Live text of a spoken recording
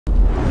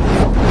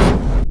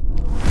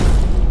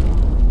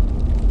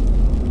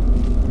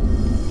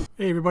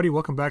Hey everybody,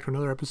 welcome back to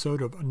another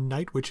episode of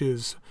Night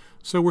Witches.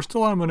 So we're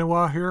still on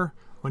Maniwa here,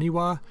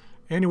 Maniwa.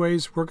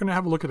 Anyways, we're going to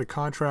have a look at the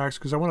contracts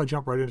because I want to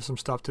jump right into some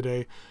stuff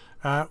today.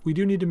 We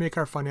do need to make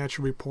our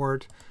financial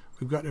report.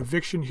 We've got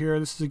eviction here.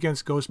 This is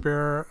against Ghost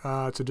Bear.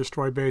 It's a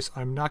destroy base.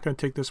 I'm not going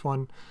to take this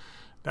one.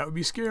 That would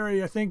be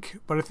scary, I think.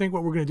 But I think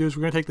what we're going to do is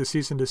we're going to take the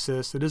cease and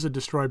desist. It is a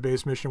destroy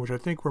base mission, which I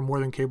think we're more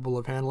than capable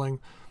of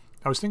handling.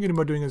 I was thinking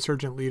about doing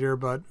Insurgent Leader,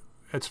 but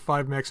it's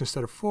 5 mechs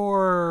instead of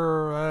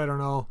 4. I don't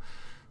know.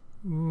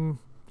 I'm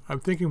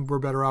thinking we're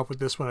better off with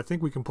this one. I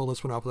think we can pull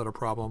this one off without a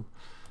problem.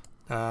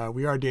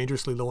 We are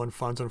dangerously low on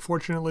funds,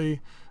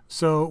 unfortunately.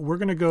 So we're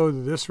going to go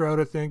this route,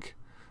 I think.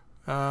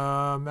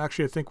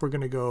 Actually, I think we're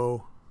going to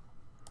go...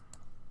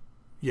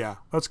 Yeah,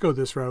 let's go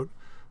this route.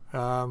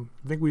 I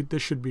think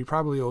this should be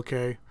probably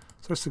okay.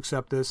 So let's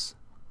accept this.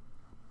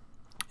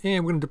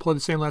 And we're going to deploy the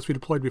same last we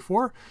deployed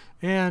before.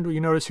 And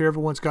you notice here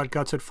everyone's got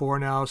guts at 4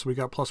 now. So we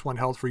got +1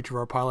 health for each of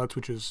our pilots,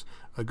 which is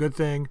a good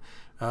thing.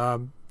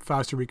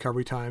 Faster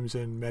recovery times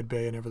in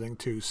medbay and everything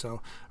too.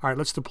 So, all right,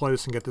 let's deploy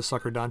this and get this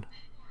sucker done.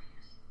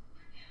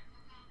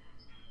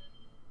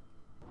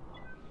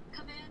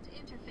 Command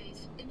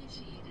interface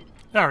initiated.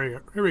 There we go.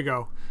 Here we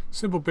go.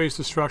 Simple base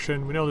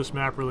destruction. We know this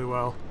map really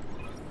well.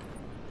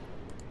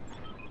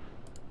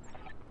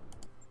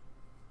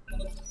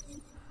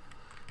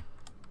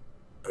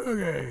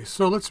 Okay,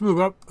 so let's move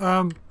up.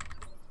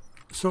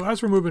 So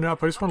as we're moving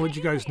up, I just want to let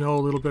you guys know a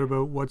little bit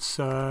about what's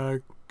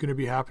going to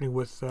be happening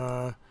with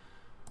the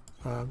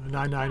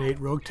 998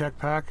 Roguetech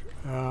pack,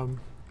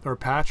 or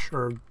patch,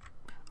 or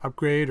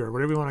upgrade, or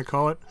whatever you want to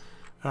call it.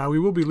 We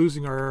will be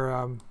losing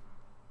our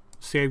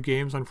save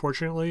games,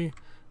 unfortunately.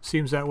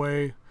 Seems that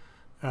way.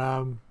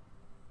 But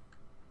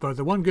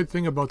the one good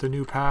thing about the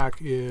new pack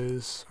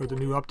is, or the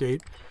new update,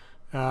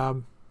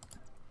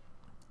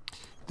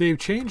 they've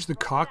changed the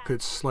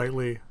cockpits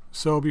slightly.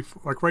 So,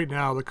 like right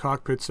now, the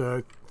cockpit's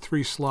a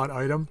 3-slot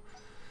item.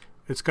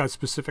 It's got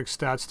specific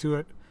stats to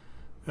it.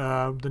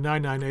 The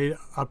 998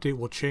 update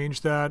will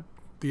change that.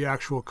 The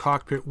actual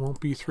cockpit won't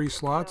be 3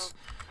 slots.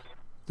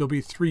 There'll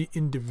be 3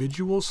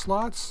 individual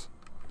slots.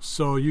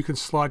 So you can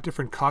slot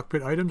different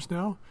cockpit items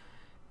now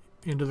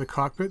into the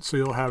cockpit. So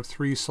you'll have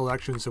 3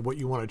 selections of what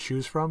you want to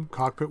choose from,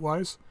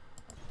 cockpit-wise,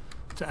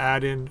 to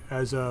add in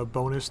as a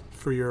bonus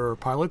for your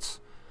pilots.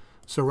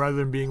 So rather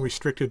than being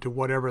restricted to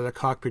whatever the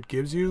cockpit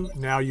gives you,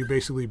 now you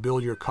basically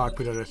build your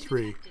cockpit out of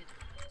 3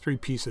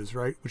 pieces,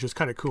 right? Which is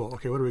kind of cool.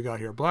 Okay, what do we got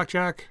here?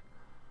 Blackjack.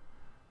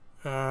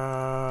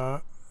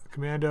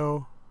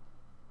 Commando,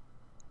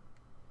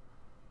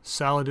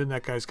 Saladin,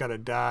 that guy's got to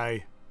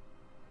die,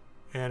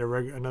 and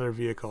another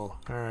vehicle.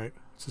 All right,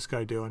 what's this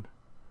guy doing?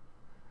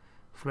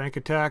 Flank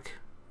attack.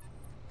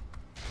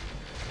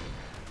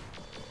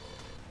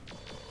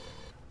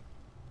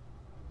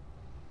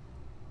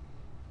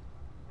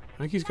 I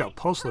think he's got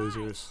pulse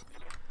lasers.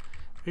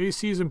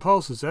 ACs and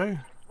pulses, eh?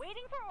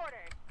 Waiting for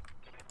orders.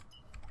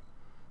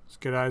 Let's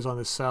get eyes on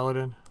this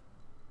Saladin.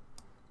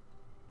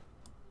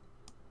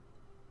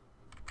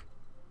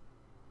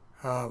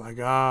 Oh my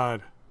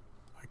god.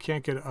 I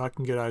can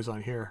get eyes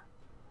on here.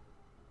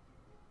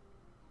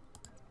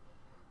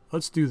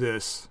 Let's do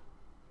this.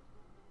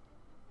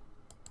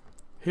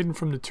 Hidden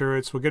from the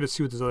turrets. We'll get to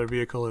see what this other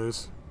vehicle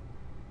is.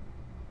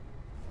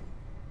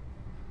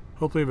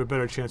 Hopefully we have a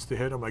better chance to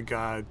hit. Oh my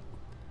god.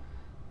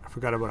 I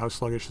forgot about how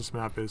sluggish this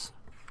map is.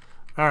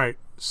 Alright,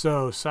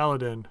 so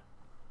Saladin.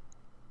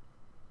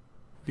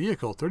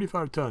 Vehicle,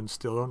 35 tons.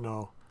 Still don't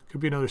know.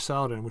 Could be another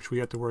Saladin, which we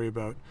have to worry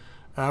about.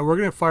 We're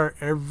going to fire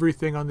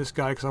everything on this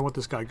guy because I want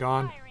this guy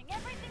gone.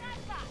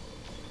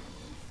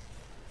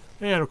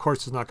 And of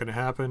course it's not going to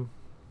happen.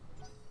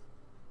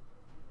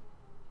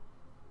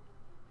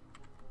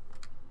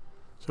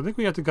 So I think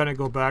we have to kind of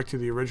go back to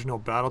the original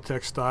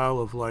Battletech style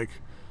of like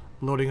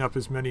loading up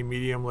as many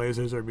medium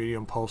lasers or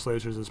medium pulse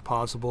lasers as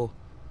possible.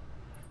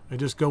 And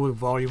just go with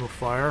volume of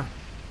fire.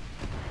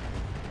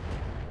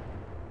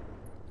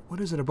 What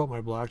is it about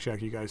my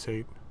blackjack you guys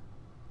hate?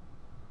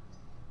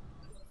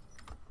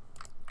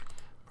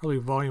 Probably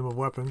volume of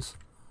weapons.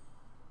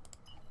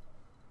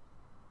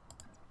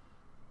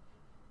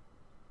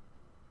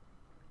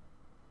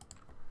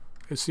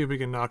 Let's see if we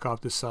can knock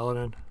off this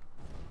Saladin.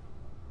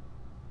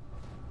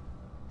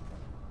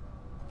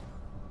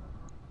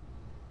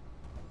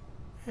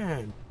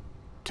 And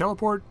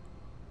teleport.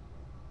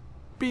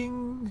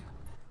 Bing.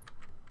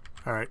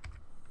 Alright.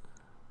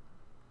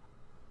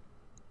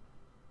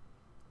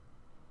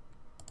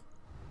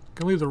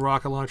 Can leave the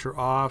rocket launcher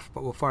off,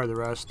 but we'll fire the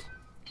rest.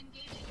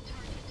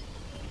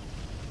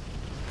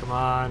 Come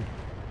on.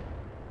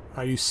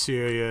 Are you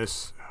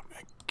serious? Oh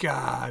my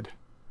god.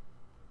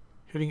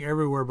 Hitting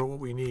everywhere but what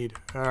we need.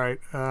 Alright,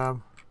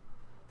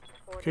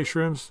 okay,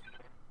 shrooms.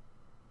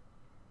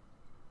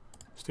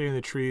 Stay in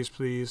the trees,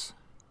 please.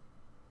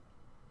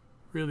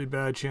 Really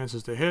bad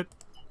chances to hit.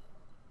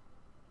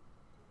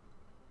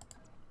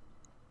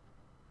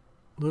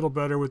 A little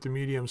better with the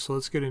medium, so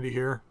let's get into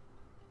here.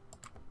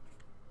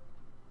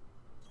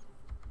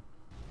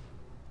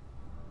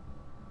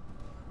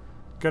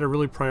 Got to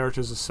really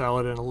prioritize the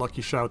Saladin. A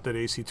lucky shot that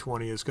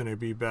AC-20 is going to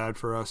be bad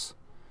for us.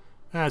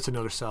 That's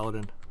another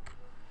Saladin.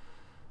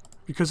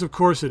 Because of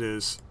course it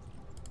is.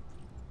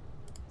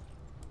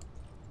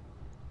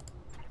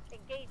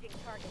 Engaging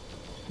target.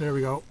 There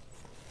we go.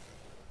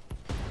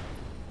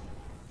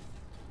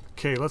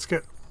 Okay, let's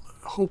get...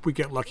 Hope we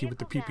get lucky with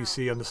the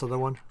PPC on this other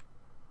one.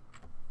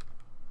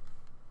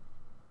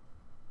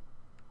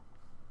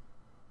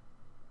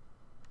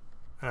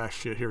 Ah,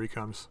 shit, here he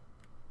comes.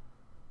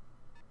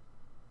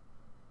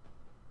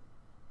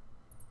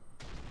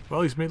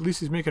 Well, at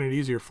least he's making it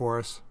easier for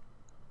us.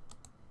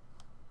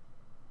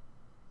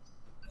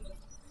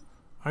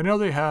 I know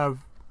they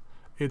have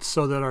it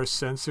so that our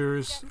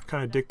sensors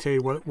kind of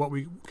dictate what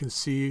we can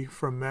see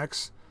from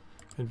mechs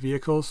and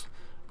vehicles,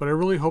 but I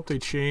really hope they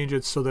change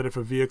it so that if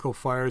a vehicle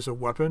fires a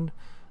weapon,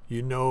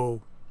 you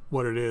know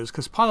what it is,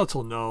 because pilots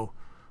will know,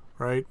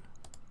 right?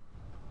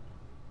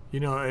 You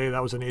know, hey,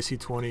 that was an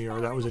AC-20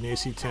 or that was an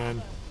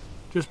AC-10,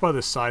 just by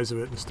the size of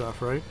it and stuff,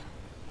 right?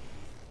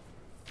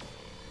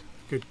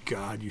 Good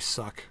God, you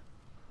suck.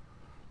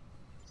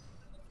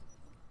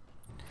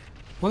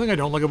 One thing I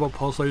don't like about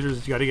pulse lasers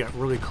is you got to get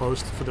really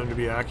close for them to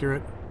be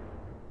accurate,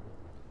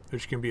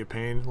 which can be a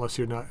pain unless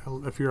you're not.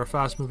 If you're a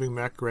fast-moving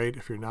mech, great.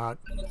 If you're not,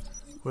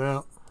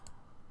 well,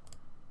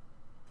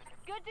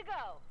 Good to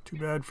go. too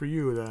bad for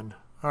you then.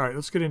 All right,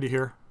 let's get into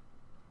here.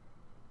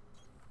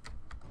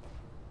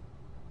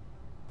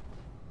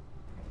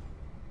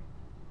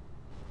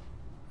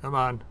 Come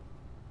on.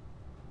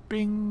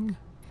 Bing.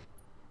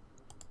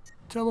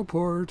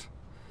 Teleport.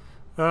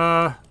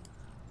 Let's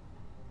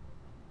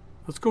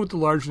go with the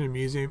large and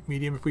the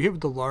medium. If we hit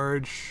with the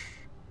large,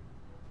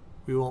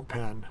 we won't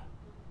pen.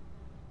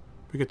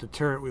 If we get the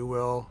turret, we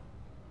will.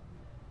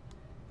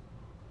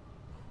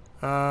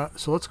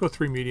 So let's go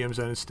 3 mediums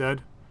then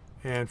instead.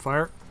 And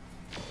fire.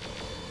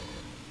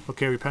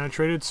 Okay, we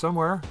penetrated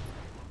somewhere.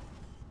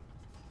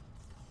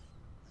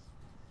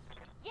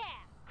 Yeah,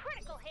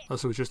 critical hit.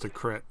 Unless it was just a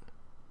crit.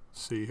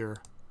 Let's see here.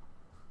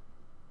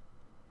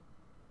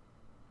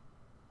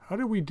 How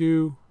did we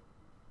do?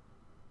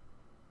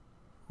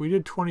 We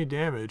did 20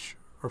 damage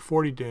or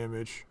 40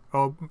 damage.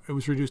 Oh, it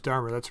was reduced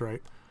armor. That's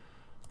right.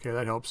 Okay,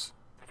 that helps.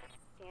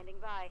 Standing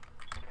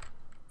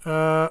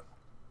by.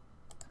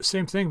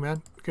 Same thing,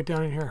 man. Get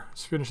down in here.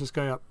 Let's finish this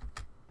guy up.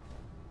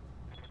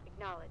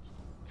 Acknowledged.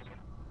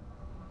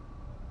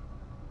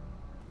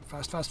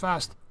 Fast, fast,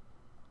 fast.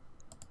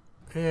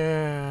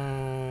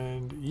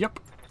 And yep.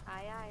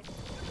 Aye, aye.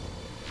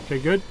 Okay,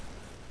 good.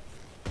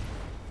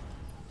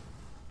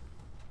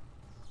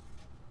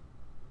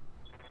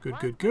 Good,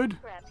 good, good.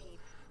 Scrap heap.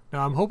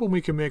 Now I'm hoping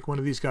we can make one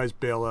of these guys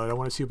bail out. I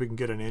want to see if we can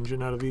get an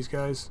engine out of these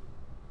guys.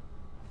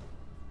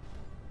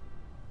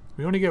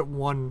 We only get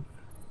one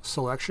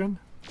selection.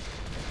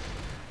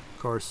 Of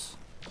course.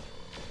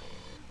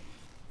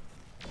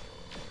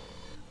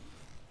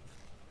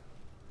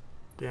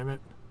 Damn it.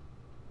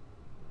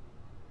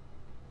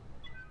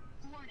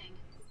 Warning.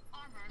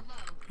 Armor low.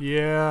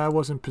 Yeah, I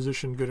wasn't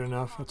positioned good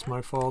enough. That's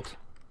my fault.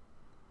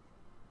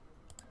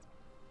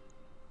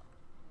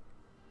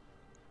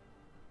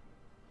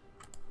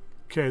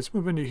 Okay, let's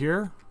move into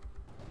here.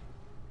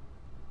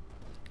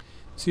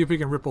 See if we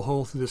can rip a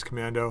hole through this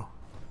commando.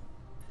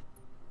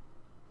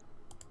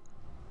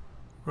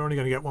 We're only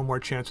going to get one more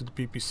chance with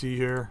the PPC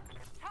here.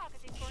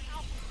 Targeting for an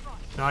alpha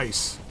strike.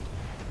 Nice.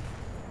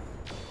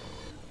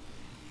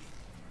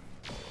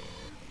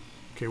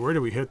 Okay, where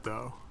do we hit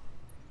though?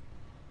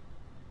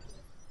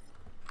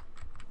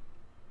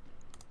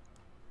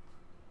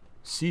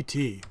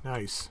 CT,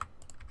 nice.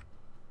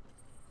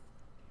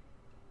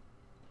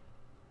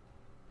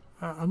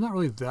 I'm not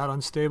really that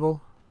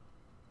unstable.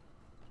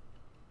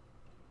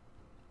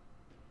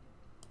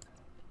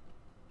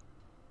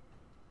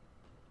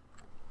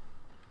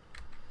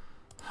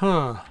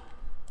 Huh.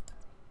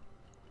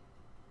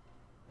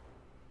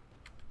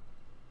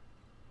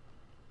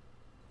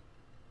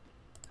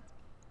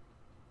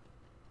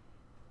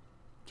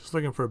 Just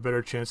looking for a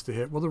better chance to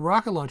hit. Well, the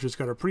rocket launcher's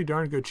got a pretty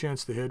darn good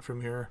chance to hit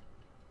from here.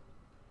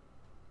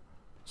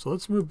 So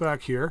let's move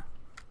back here.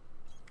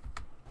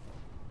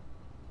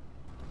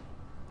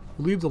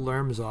 We'll leave the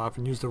lerms off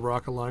and use the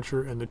rocket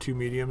launcher and the 2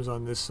 mediums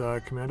on this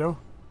commando.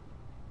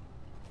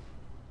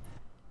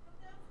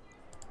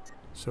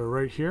 So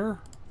right here.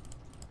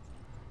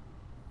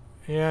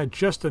 Yeah,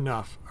 just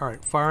enough.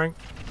 Alright, firing.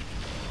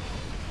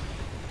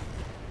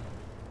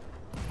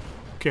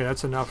 Okay,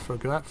 that's enough for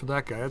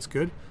that guy. That's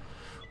good.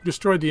 We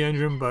destroyed the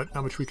engine, but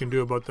not much we can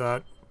do about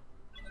that.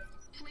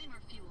 Flamer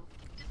fuel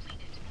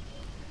depleted.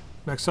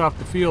 Mech's off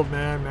the field,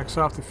 man. Mech's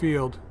off the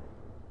field.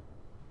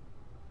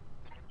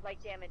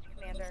 Light damage,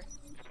 Commander.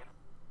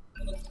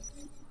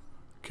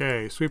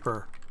 Okay,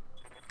 sweeper.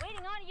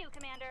 Waiting on you,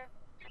 Commander.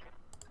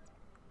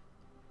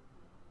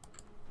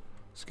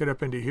 Let's get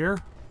up into here.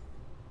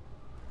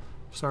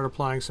 Start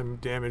applying some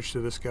damage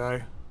to this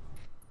guy.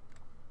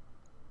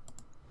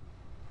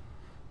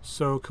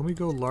 So, can we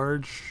go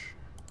large?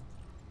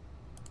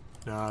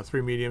 Nah,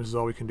 3 mediums is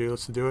all we can do.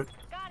 Let's do it.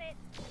 Got it.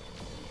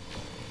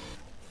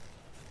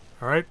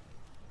 Alright.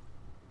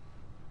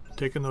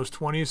 taking those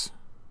 20s.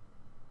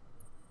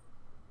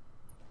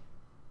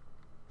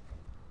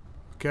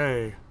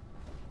 Okay.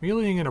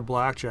 Meleeing in a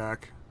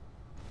blackjack.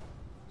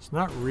 It's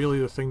not really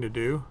the thing to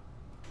do.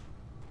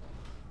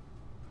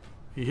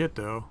 He hit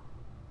though.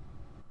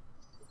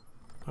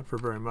 Not for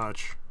very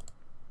much.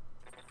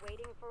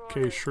 Waiting for Okay,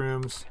 orders.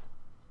 shrooms.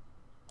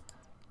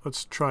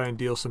 Let's try and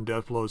deal some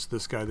death blows to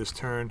this guy this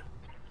turn.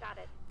 Got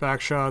it.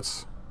 Back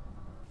shots.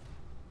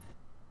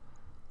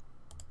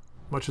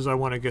 Much as I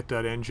want to get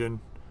that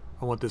engine,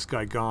 I want this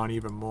guy gone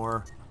even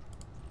more.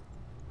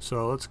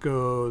 So let's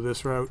go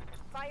this route.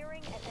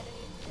 Firing at enemy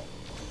six.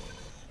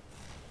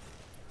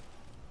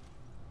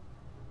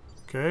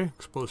 Okay,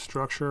 exposed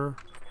structure.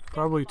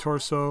 Probably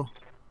torso.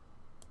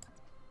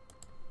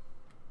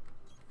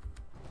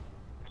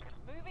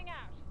 Moving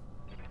out.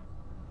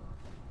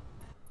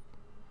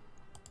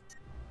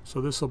 So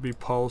this will be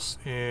pulse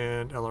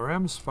and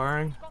LRMs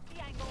firing. Got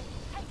the angle.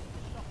 Take the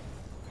shot.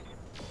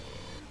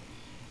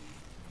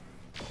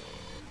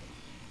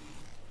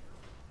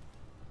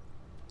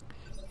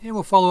 And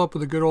we'll follow up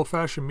with a good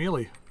old-fashioned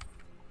melee.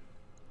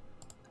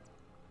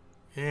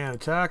 And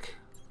attack.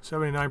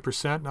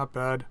 79%, not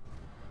bad.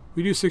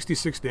 We do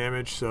 66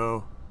 damage,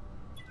 so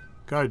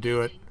gotta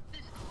do it.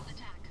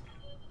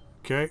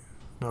 Okay,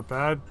 not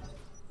bad.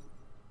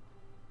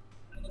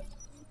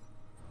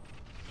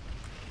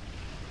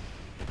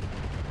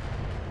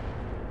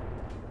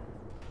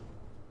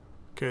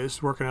 Okay, this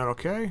is working out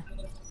okay.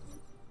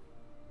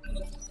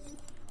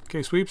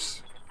 Okay,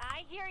 sweeps.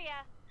 I hear ya.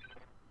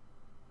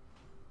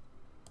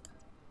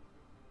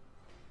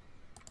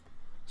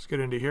 Let's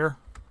get into here.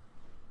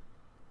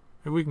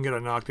 Maybe we can get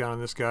a knockdown on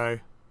this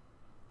guy.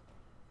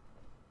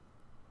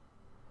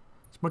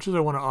 As much as I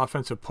want to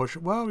offensive push,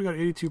 well, we got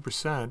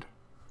 82%.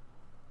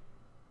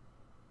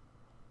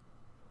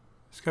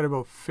 He's got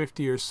about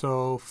 50 or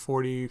so,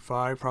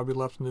 45 probably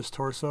left in this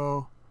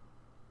torso.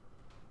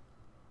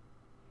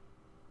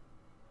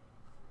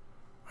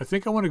 I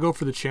think I want to go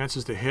for the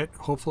chances to hit,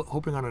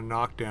 hoping on a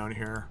knockdown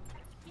here.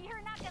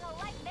 You're not gonna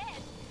like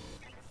this.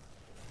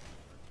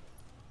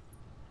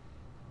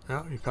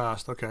 Yeah, he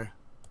passed. Okay.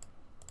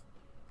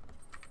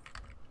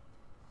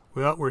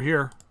 Well, we're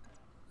here.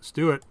 Let's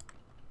do it.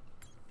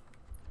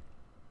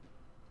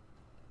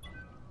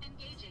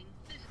 Engaging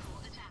physical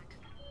attack.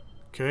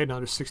 Okay, now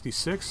there's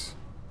 66.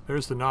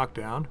 There's the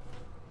knockdown.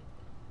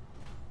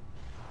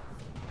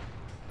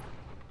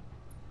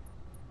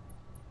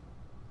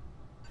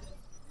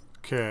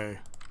 Okay.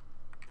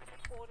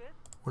 Orders.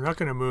 We're not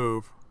going to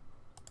move.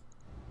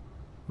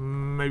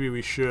 Maybe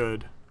we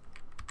should.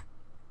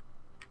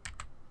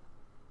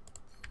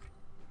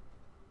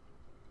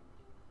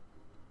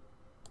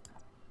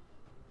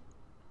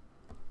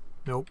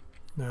 Nope.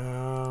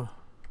 No.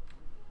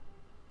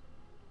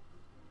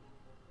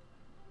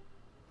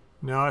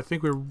 No, I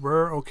think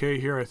we're okay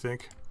here, I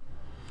think.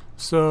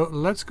 So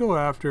let's go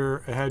after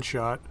a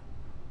headshot.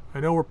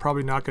 I know we're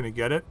probably not going to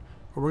get it,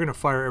 but we're going to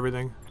fire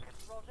everything.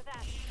 Roger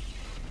that.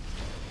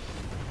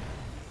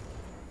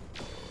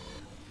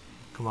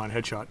 Come on,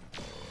 headshot.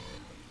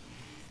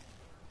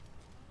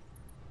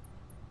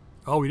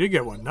 Oh, we did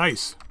get one.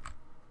 Nice.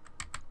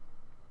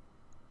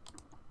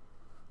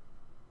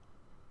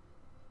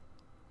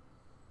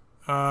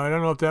 I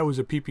don't know if that was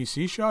a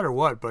PPC shot or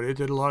what, but it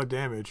did a lot of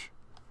damage.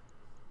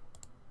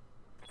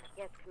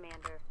 Yes,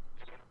 Commander.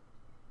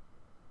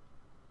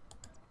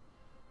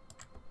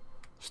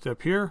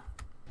 Step here.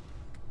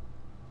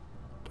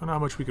 Don't know how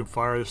much we can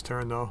fire this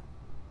turn, though.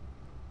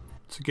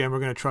 So again, we're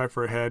going to try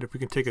for a head. If we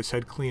can take his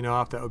head clean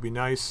off, that would be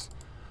nice.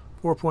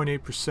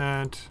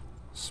 4.8%.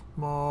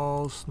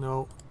 Smalls.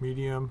 No.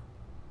 Medium.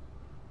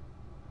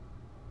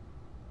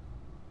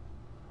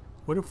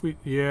 What if we...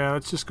 Yeah,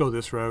 let's just go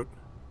this route.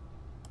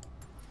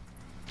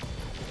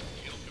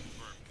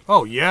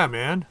 Oh, yeah,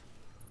 man.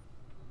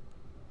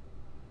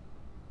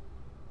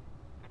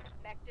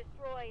 Mech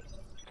destroyed.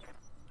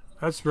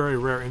 That's a very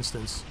rare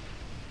instance.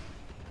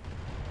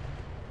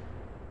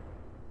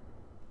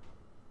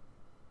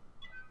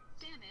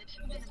 Damage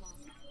minimal.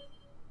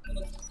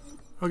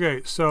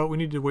 Okay, so we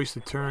need to waste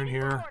a turn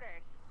here. Orders.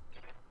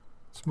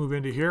 Let's move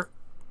into here.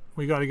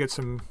 We got to get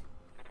some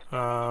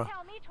Tell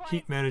me twice.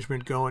 heat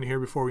management going here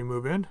before we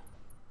move in.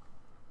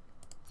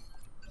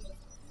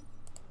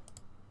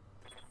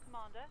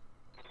 Commander.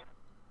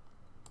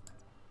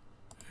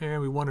 And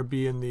we want to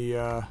be in the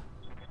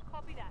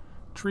Copy that.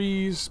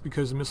 trees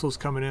because the missile's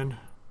coming in.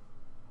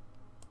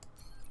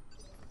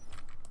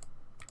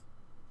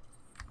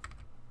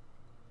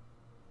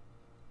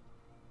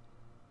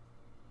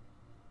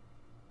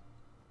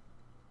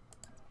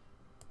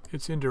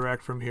 It's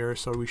indirect from here,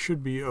 so we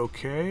should be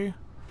okay.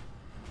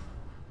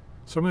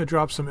 So I'm going to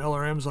drop some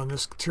LRMs on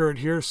this turret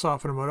here,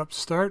 soften them up to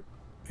start.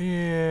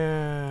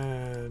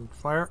 And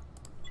fire.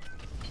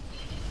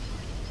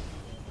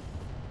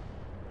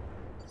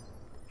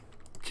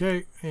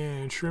 Okay,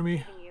 and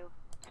Shroomy. Continue.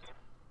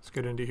 Let's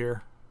get into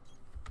here.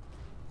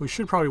 We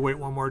should probably wait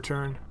one more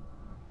turn.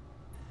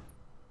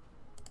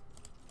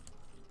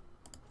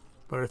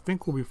 But I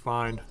think we'll be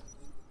fine.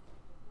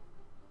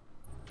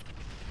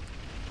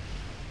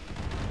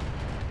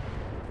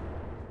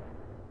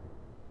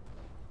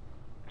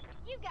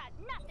 got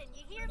nothing,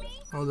 you hear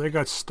me? Oh, they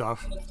got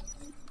stuff.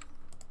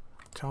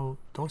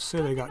 Don't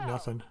say they got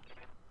nothing.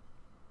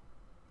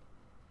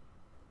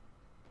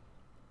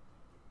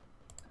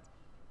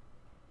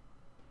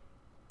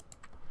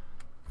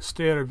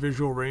 Stay out of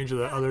visual range of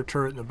the other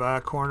turret in the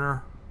back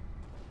corner,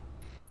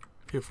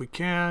 if we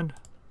can.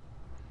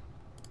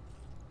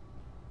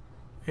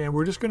 And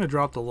we're just going to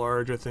drop the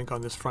large, I think,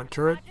 on this front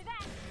turret. Roger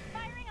that.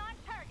 Firing on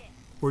target.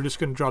 We're just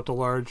going to drop the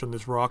large on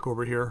this rock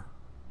over here.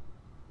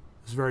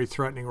 This very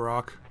threatening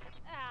rock.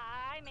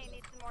 I may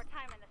need some more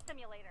time in the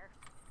simulator.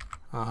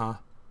 Uh-huh.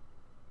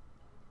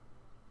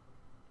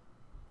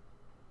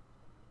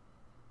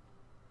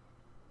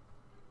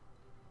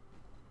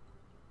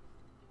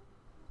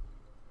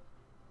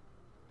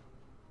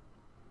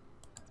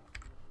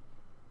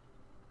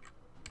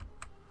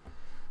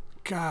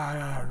 God,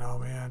 I don't know,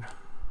 man.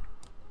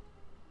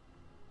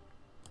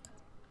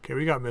 Okay,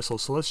 we got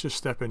missiles, so let's just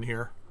step in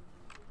here.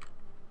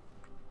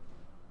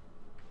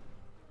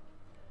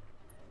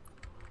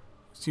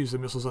 Let's use the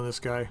missiles on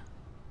this guy.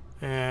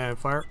 And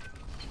fire.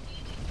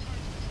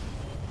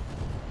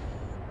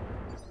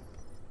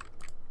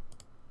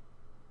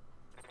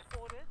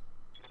 Orders.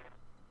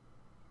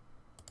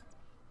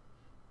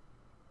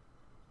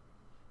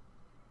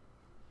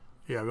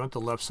 Yeah, we want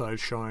the left side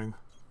showing.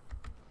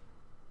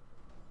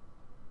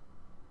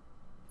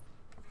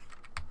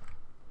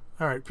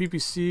 Alright,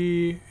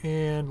 PPC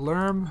and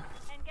Lerm.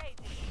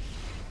 Engaging.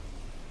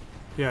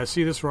 Yeah,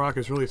 see, this rock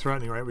is really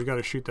threatening, right? We got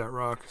to shoot that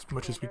rock as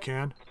much as we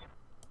can.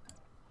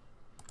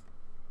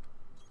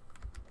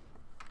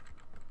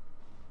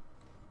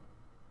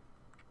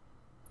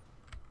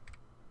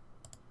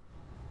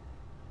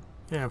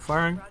 Yeah, I'm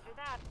firing. Roger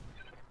that.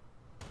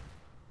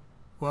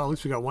 Well, at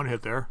least we got one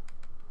hit there.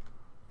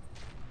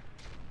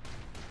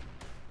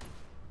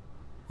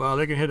 Well,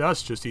 they can hit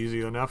us just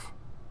easy enough.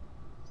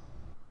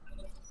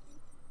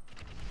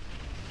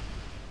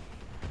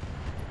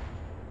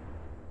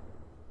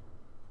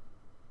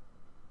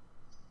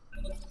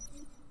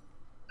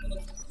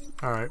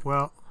 Alright,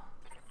 well.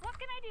 What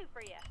can I do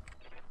for you?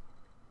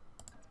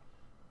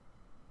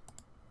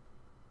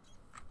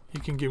 You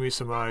can give me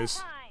some eyes.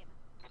 Time.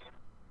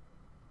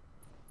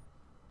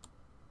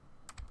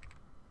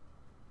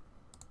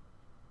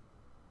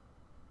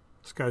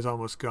 This guy's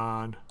almost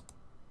gone.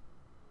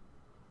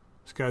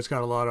 This guy's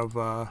got a lot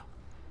of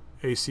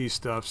AC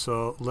stuff,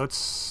 so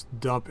let's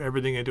dump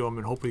everything into him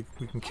and hopefully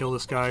we can kill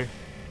this guy.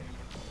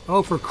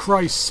 Oh, for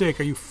Christ's sake,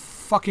 are you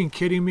fucking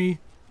kidding me?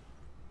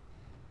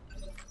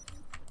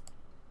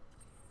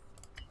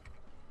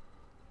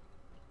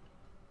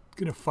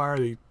 Gonna fire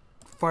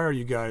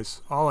you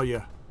guys, all of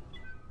you.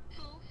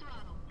 Full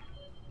throttle.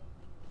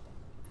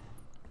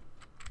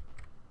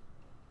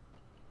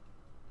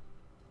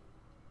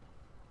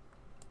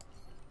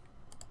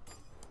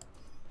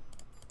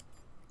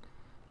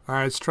 All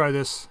right, let's try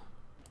this.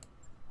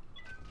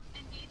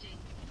 Engaging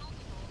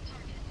multiple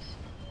targets.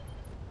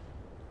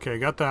 Okay,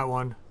 got that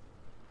one.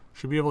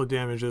 Should be able to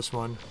damage this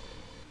one.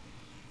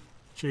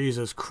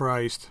 Jesus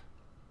Christ.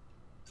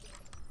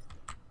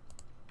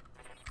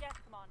 Yes,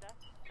 Commander.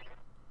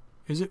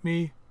 Is it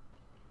me?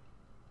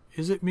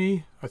 Is it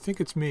me? I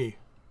think it's me.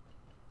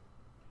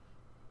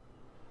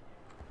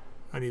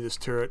 I need this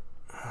turret.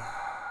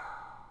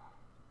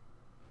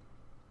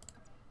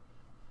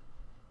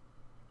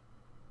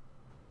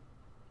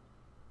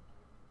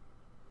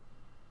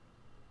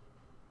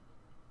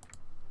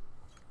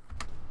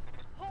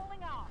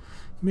 Pulling off.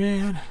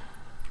 Man.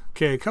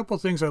 Okay, a couple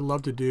things I'd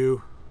love to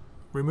do.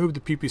 Remove the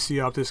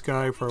PPC off this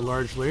guy for a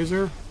large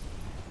laser.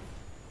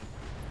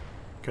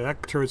 Okay,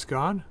 that turret's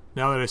gone.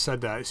 Now that I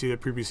said that, see the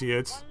PPC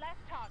hits? One less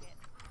target.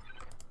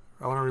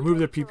 I want to remove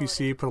the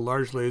PPC, put a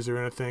large laser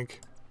in, I think.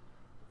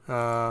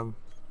 On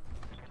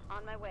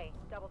my way.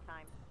 Double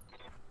time.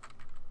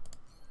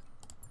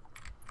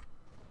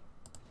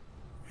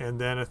 And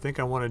then I think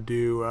I want to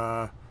do,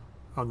 on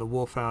the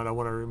Wolfhound, I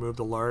want to remove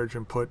the large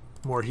and put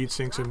more heat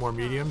sinks and more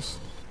mediums.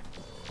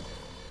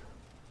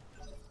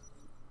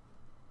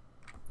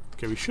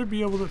 Okay, we should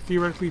be able to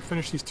theoretically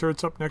finish these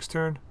turrets up next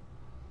turn.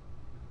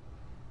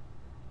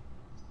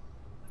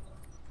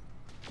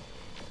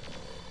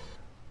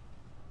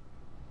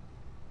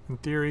 In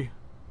theory.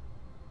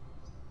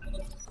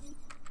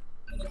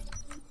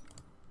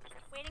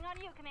 Waiting on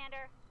you,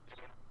 Commander.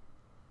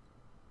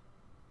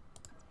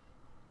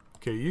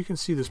 Okay, you can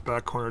see this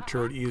back corner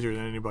turret easier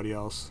than anybody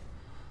else.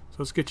 So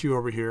let's get you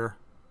over here.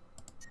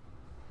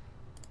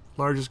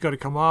 Large has got to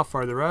come off,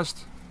 fire the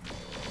rest.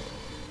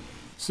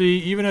 See,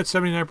 even at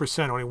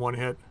 79%, only one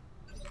hit.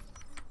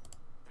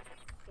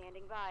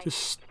 Standing by.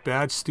 Just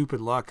bad, stupid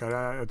luck.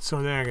 It's the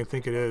only thing I can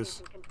think it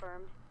is. Location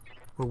confirmed.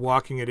 We're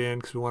walking it in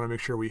because we want to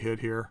make sure we hit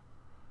here.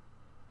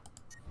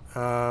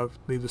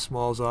 Leave the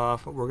smalls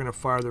off, but we're going to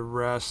fire the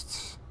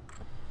rest.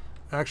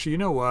 Actually, you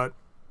know what?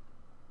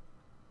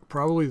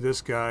 Probably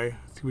this guy. I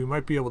think we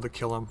might be able to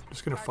kill him.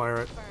 Just going to fire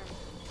it. Confirmed.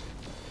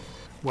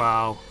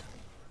 Wow.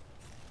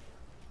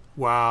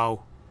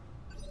 Wow.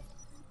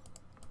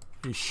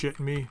 You shitting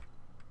me?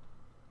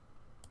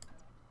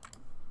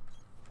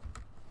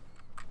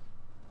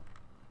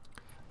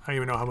 I don't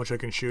even know how much I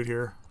can shoot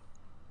here.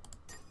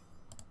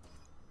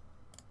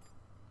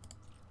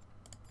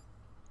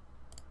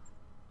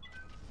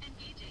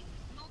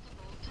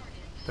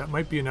 That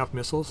might be enough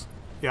missiles.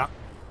 Yeah.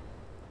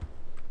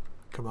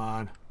 Come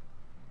on.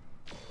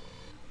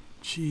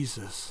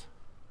 Jesus.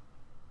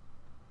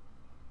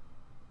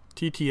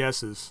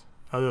 TTSs.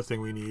 Other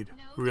thing we need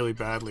really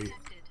badly.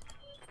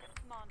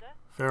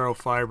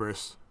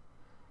 Ferrofibrous.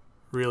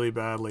 Really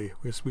badly.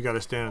 We got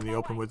to stand in the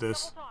open with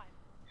this.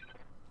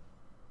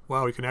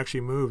 Wow, we can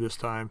actually move this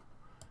time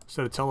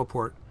instead of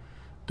teleport.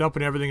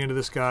 Dumping everything into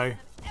this guy.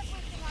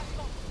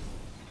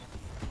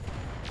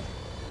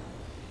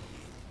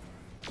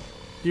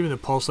 Even the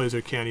pulse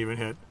laser can't even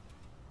hit.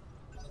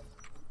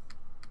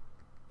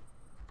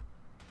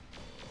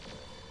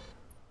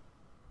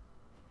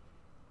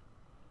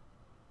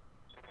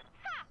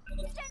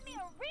 Send me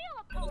a real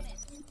opponent.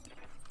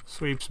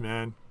 Sweeps,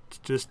 man.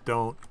 Just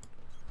don't.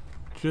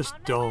 Just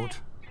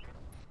don't.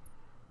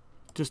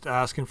 Just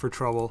asking for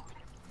trouble.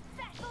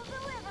 Special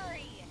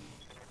delivery.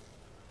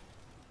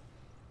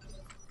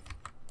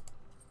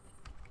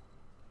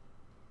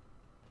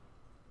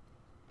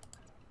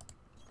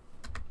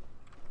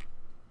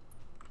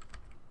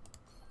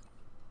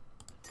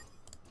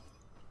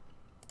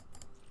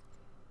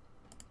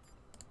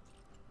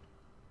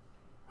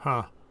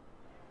 Huh.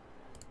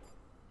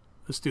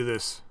 Let's do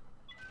this.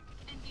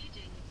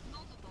 Engaging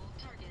multiple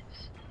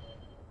targets.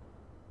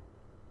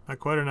 Not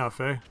quite enough,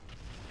 eh?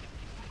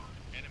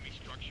 Enemy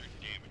structure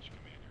damage,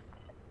 Commander.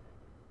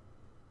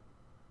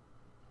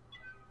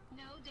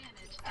 No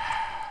damage.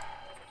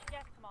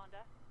 Yes,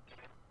 Commander.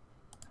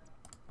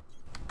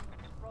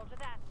 Roger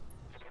that.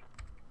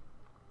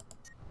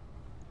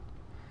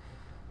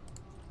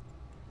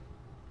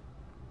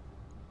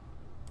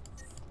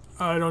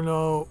 I don't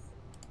know.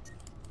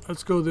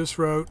 Let's go this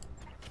route.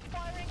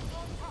 Firing on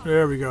target.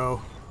 There we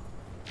go.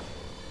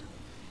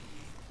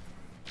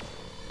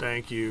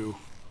 Thank you.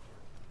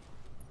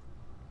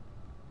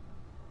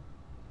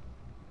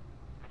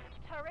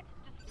 Turret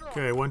destroyed.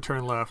 Okay, one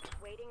turn left.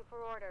 Waiting for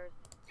orders.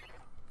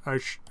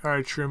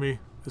 Alright, Shroomy.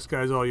 This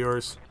guy's all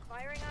yours.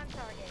 Firing on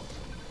target.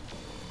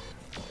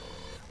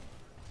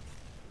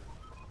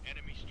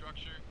 Enemy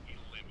structure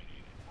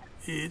eliminated.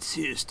 It's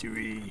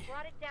history.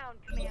 Brought it down,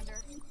 Commander.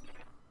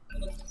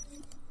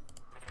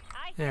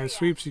 I hear And ya.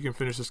 Sweeps, you can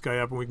finish this guy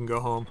up and we can go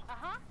home.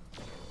 Uh-huh.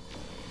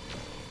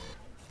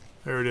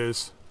 There it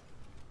is.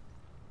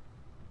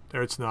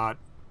 There it's not.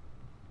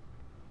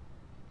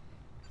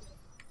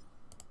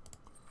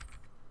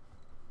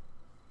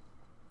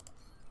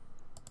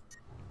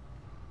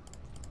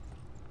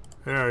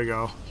 There we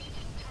go.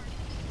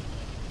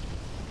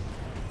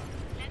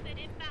 Method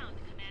inbound,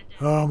 Commander.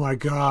 Oh my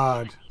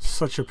god.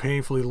 Such a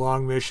painfully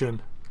long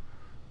mission.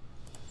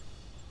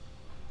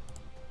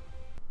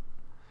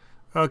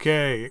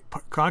 Okay.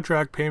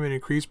 Contract payment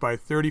increased by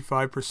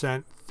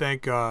 35%.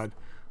 Thank God.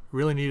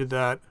 Really needed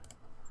that.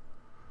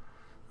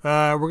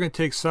 We're going to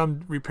take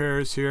some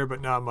repairs here,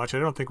 but not much. I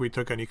don't think we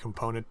took any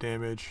component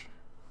damage,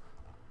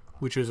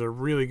 which is a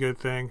really good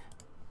thing.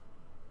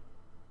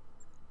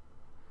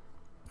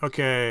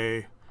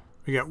 Okay.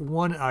 We got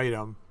one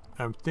item.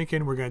 I'm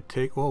thinking we're going to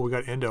take... Oh, we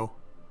got endo.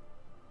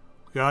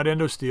 We got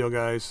endo steel,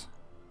 guys.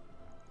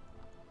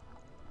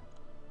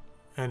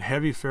 And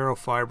heavy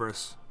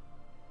ferrofibrous.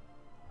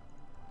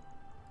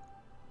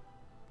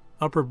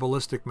 Upper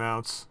ballistic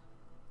mounts.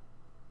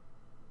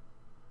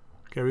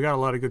 Okay, we got a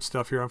lot of good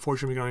stuff here.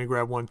 Unfortunately, we can only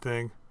grab one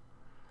thing.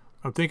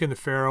 I'm thinking the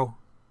ferro,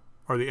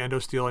 or the endo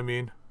steel, I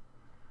mean.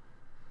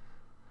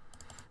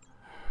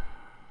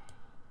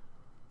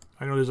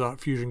 I know there's a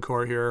fusion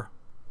core here.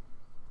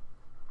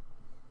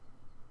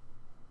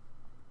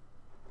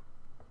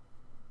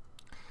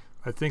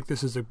 I think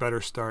this is a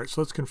better start, so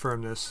let's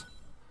confirm this.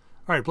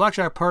 Alright,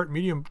 blackjack part,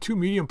 two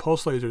medium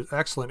pulse lasers,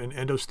 excellent, and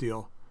endo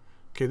steel.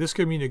 Okay, this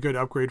could mean a good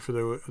upgrade for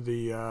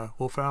the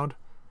Wolfhound.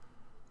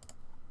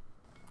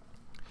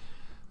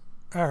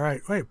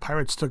 Alright, wait,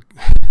 pirates took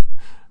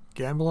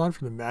Gamblon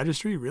from the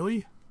Magistry?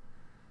 Really?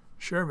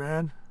 Sure,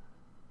 man.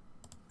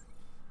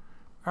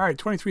 Alright,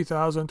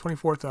 23,000,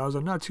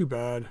 24,000, not too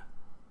bad.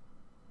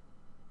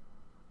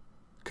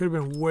 Could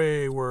have been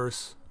way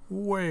worse.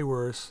 Way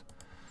worse.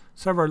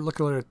 Let's have our look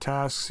at our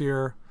tasks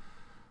here.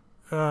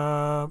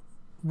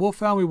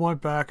 Wolfhound we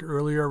want back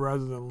earlier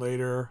rather than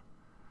later.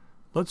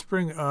 Let's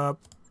bring up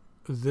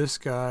this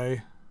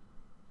guy.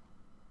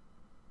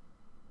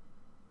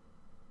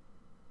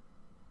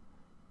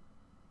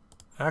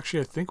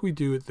 Actually, I think we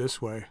do it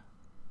this way.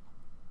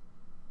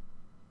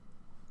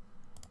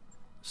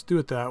 Let's do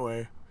it that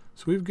way.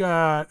 So we've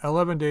got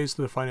 11 days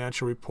to the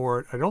financial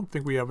report. I don't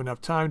think we have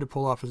enough time to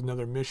pull off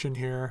another mission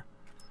here.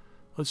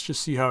 Let's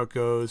just see how it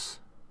goes.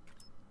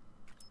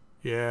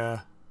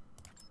 Yeah.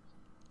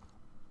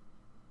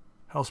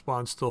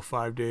 Hellspawn's still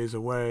 5 days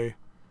away.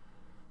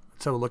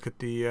 Let's have a look at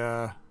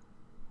the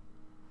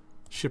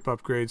ship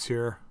upgrades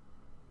here.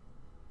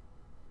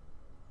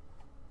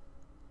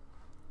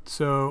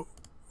 So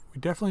we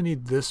definitely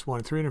need this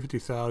one,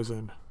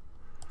 350,000.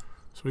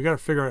 So we got to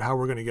figure out how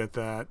we're going to get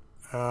that.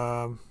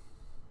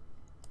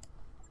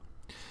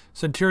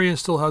 Centurion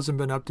still hasn't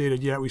been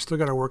updated yet. We still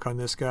got to work on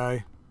this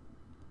guy.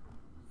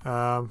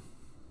 Yeah,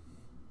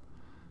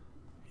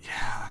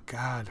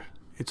 God.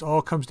 It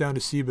all comes down to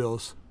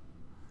C-bills.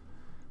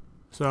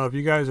 So if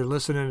you guys are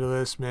listening to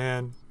this,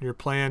 man, you're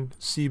playing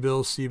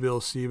C-bills,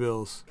 C-bills,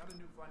 C-bills.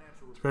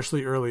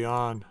 Especially early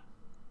on.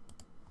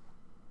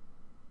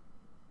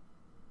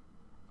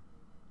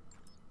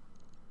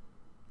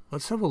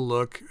 Let's have a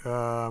look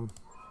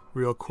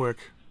real quick.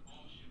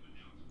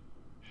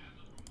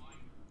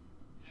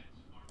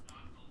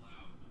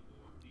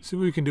 See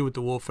what we can do with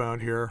the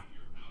Wolfhound here.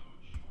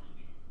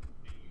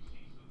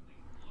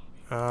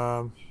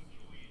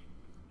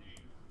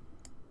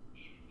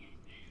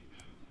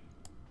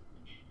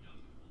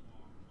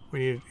 We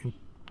need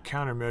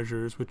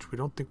countermeasures, which we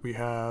don't think we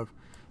have.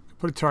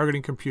 Put a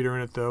targeting computer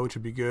in it though, which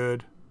would be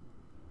good.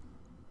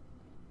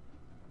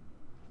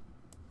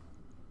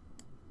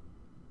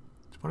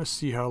 Just want to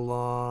see how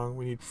long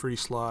we need free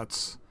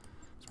slots.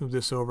 Let's move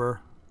this over.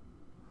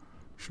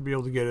 Should be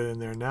able to get it in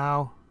there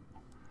now.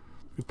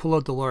 We pull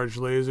out the large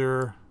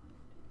laser.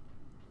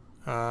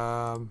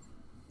 And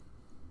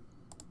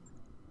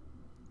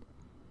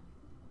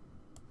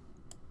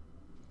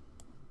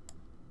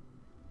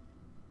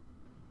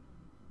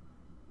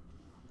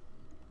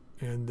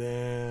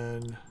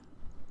then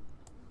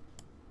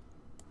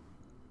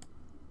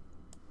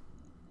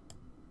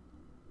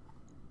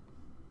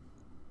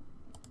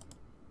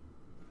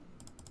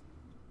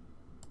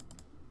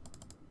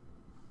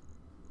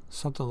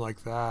something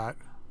like that.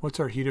 What's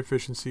our heat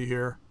efficiency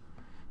here?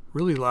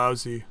 Really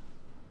lousy.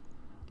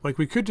 Like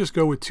we could just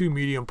go with 2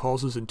 medium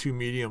pulses and 2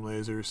 medium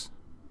lasers.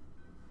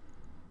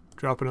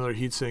 Drop another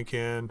heatsink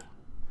in.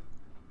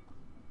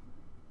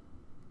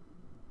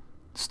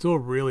 Still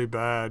really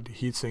bad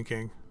heat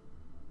sinking.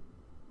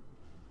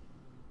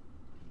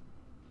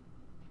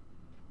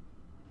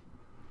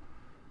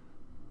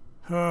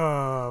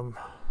 Um,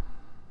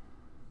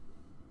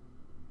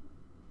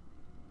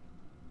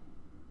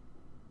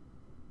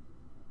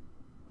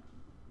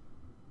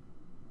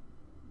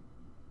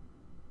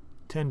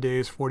 10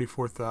 days,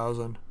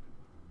 44,000.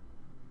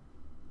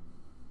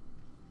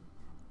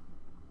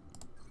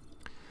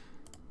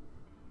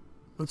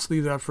 Let's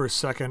leave that for a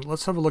second.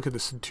 Let's have a look at the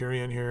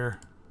Centurion here.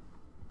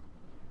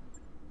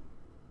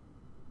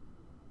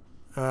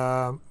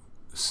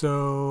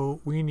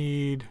 So we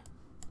need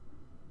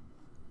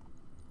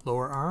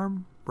lower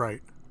arm,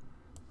 right?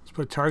 Let's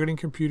put a targeting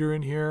computer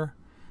in here.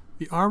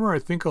 The armor I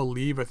think I'll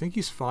leave. I think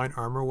he's fine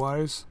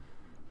armor-wise.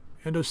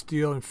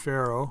 Endosteel and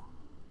Ferro.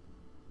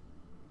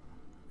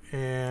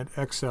 And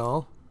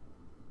XL.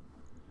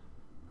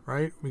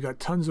 Right? We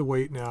got tons of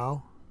weight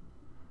now.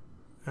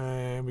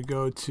 And we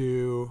go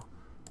to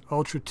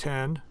Ultra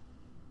 10.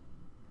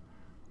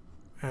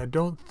 And I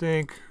don't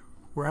think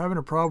we're having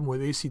a problem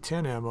with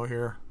AC-10 ammo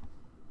here.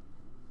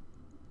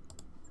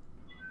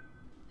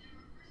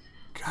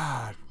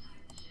 God.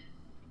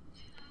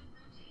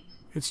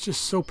 It's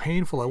just so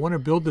painful. I want to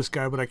build this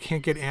guy, but I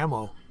can't get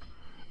ammo.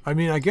 I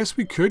mean, I guess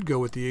we could go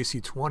with the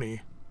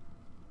AC-20.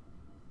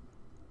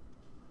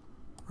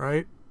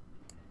 Right?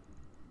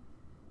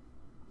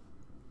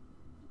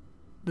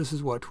 This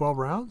is what, 12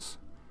 rounds?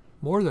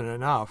 More than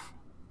enough.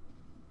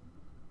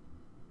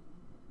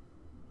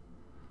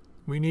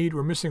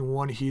 We're missing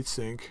 1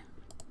 heatsink.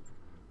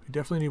 We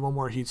definitely need 1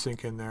 more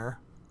heatsink in there.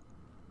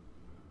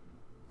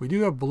 We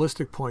do have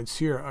ballistic points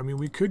here. I mean,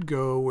 we could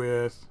go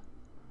with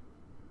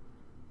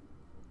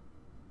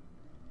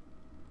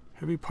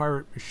heavy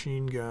pirate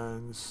machine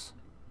guns.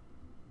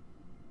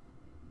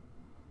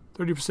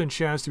 30%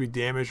 chance to be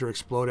damaged or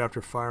explode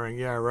after firing.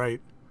 Yeah,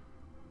 right.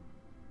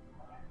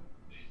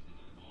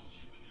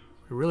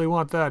 We really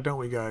want that, don't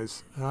we,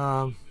 guys?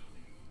 That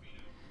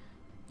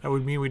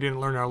would mean we didn't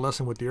learn our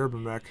lesson with the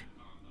Urban Mech.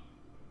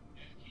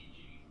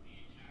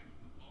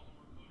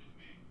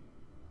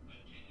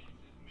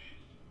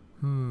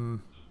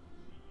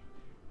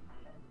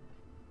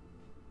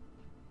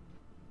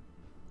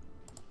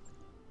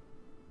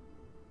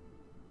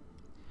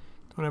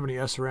 Don't have any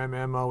SRM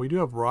ammo. We do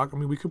have rocket. I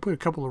mean, we could put a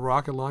couple of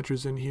rocket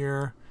launchers in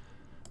here,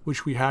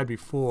 which we had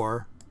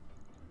before.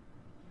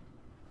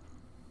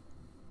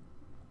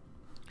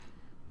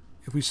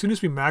 As soon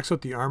as we max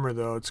out the armor,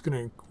 though, it's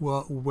going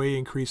to way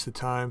increase the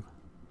time.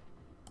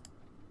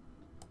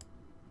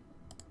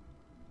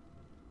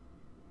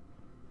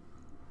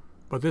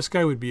 But this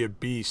guy would be a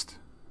beast.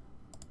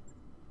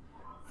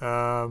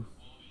 I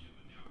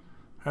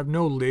have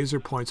no laser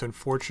points,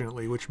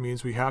 unfortunately, which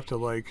means we have to,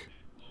 like,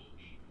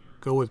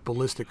 go with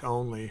ballistic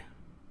only.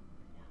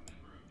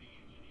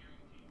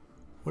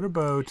 What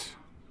about...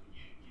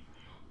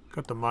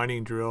 Got the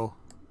mining drill.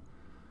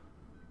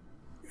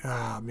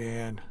 Ah,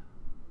 man.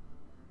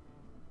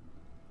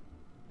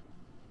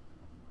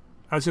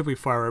 As if we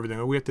fire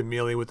everything. We have to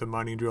melee with the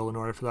mining drill in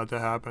order for that to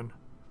happen.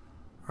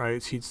 Right,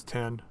 it's heats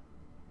 10.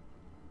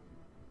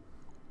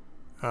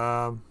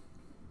 Perfect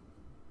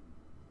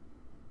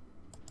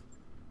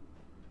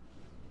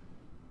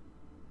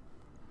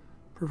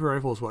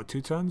rifle is what,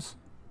 2 tons?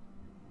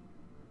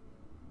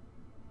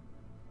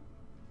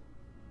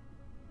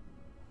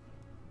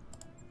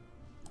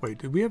 Wait,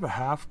 did we have a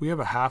half? We have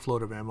a half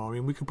load of ammo. I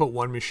mean, we could put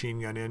one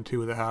machine gun in too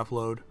with a half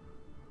load.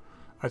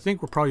 I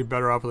think we're probably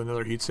better off with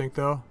another heatsink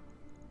though.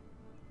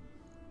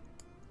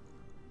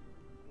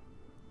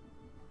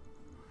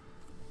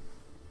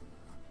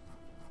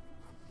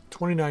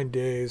 $29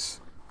 days.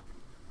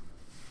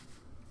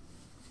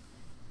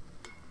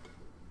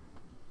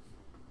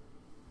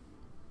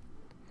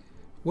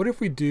 What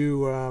if we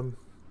do,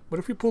 what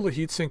if we pull the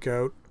heatsink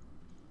out,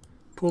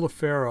 pull the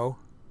Pharaoh,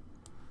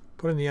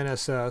 put in the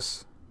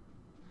NSS.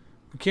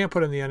 We can't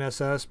put in the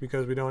NSS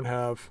because we don't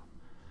have,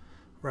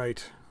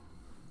 right.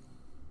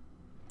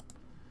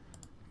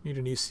 Need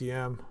an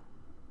ECM.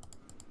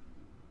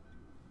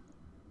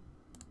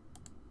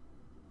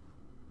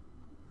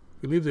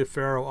 We leave the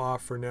Pharaoh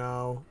off for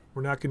now.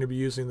 We're not going to be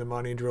using the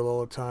mining drill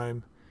all the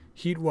time.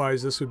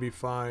 Heat-wise, this would be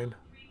fine.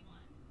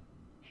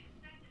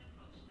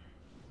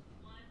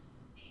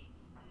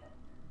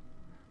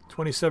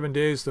 $27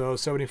 days though,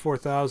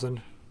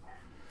 74,000.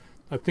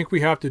 I think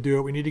we have to do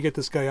it. We need to get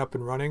this guy up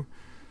and running.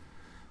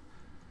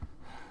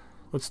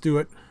 Let's do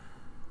it.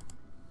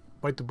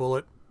 Bite the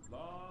bullet.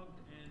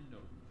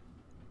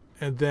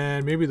 And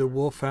then maybe the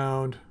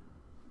Wolfhound.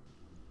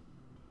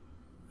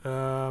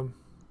 Hellspawn's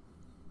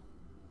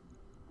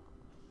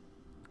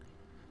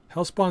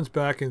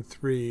back in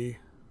 3.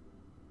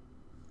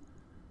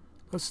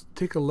 Let's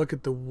take a look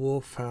at the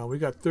Wolfhound. We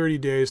got 30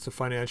 days to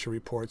financial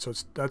report, so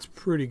that's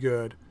pretty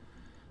good.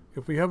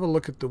 If we have a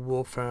look at the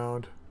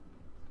Wolfhound,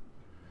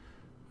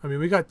 I mean,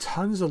 we got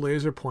tons of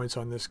laser points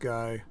on this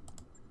guy.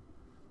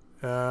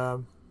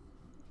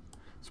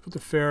 Let's put the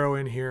Pharaoh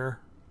in here.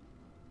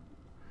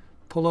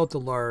 Pull out the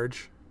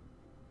large.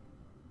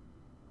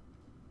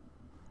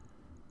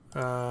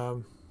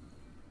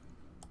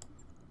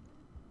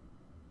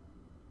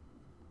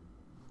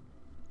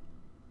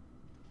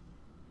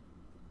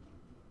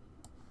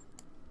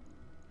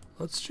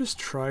 Let's just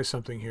try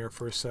something here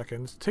for a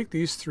second. Let's take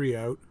these 3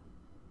 out.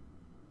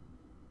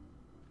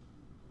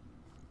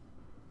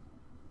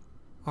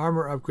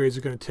 Armor upgrades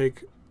are going to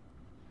take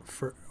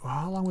for... Well,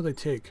 how long will they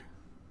take?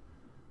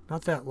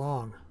 Not that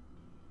long.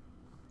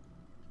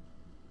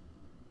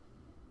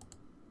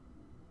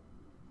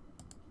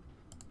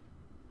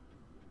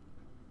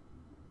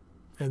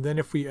 And then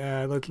if we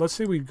add... Let's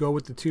say we go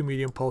with the 2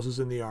 medium pulses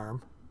in the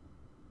arm.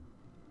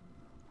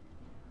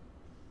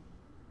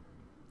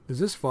 Is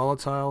this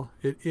volatile?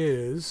 It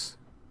is.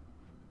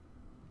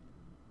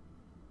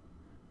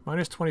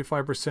 Minus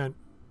 25%.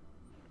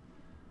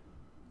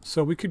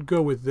 So we could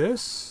go with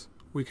this.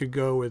 We could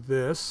go with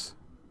this.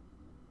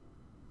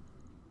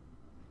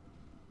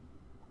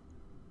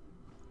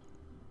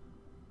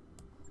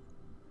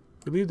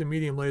 We leave the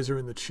medium laser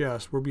in the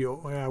chest.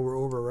 Yeah, we're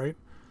over, right?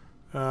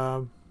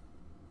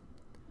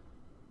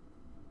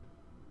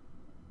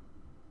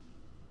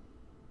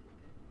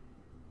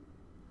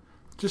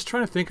 Just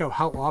trying to think of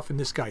how often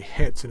this guy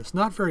hits, and it's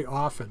not very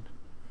often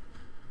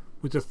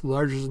with the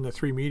largers and the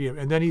 3 medium.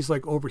 And then he's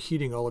like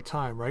overheating all the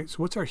time, right? So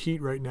what's our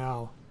heat right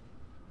now?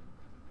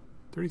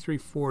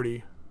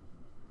 3340.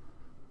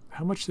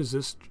 How much does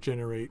this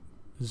generate?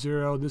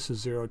 0. This is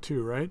 0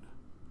 too, right?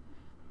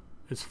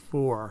 It's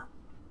 4.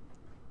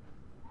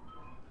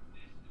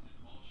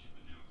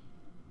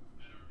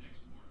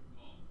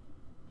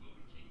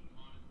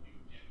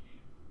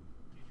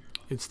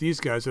 It's these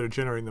guys that are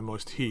generating the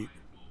most heat.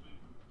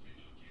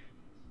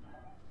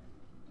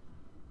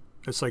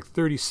 It's like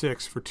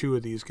 36 for 2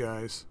 of these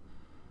guys.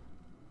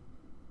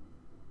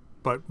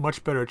 But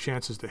much better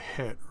chances to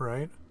hit,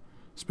 right?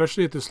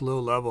 Especially at this low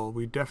level,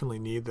 we definitely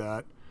need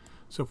that.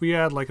 So if we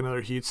add like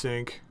another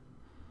heatsink,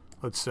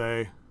 let's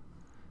say,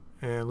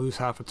 and lose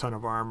half a ton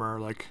of armor,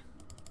 like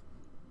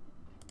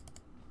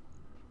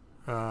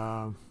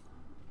don't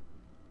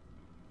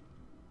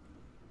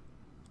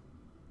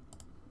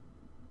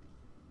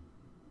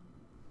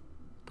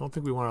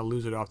think we want to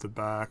lose it off the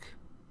back.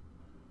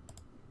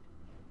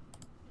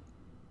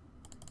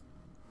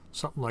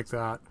 Something like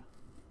that.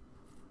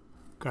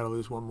 Gotta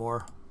lose one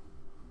more.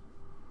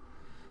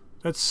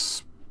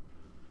 That's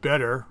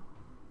better.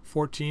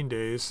 14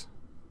 days.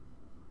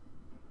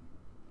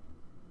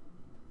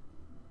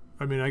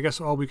 I mean, I guess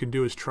all we can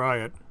do is try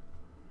it.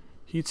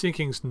 Heat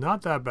sinking's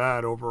not that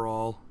bad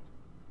overall.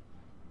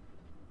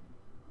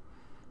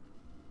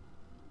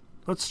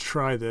 Let's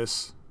try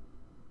this.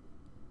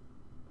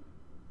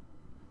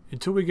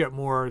 Until we get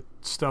more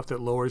stuff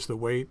that lowers the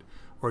weight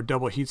or a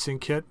double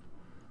heatsink kit,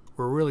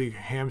 we're really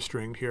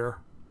hamstringed here.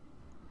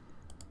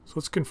 So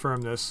let's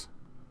confirm this.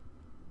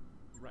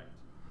 Right.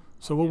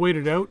 So we'll wait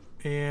it out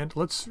and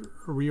let's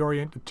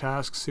reorient the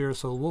tasks here.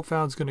 So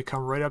Wolfhound's going to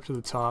come right up to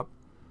the top.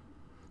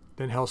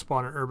 Then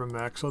Hellspawn and Urban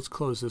Mech. So let's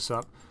close this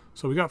up.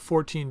 So we got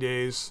 14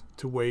 days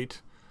to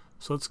wait.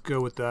 So let's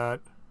go with that.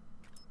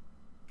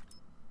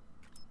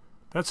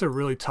 That's a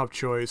really tough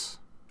choice.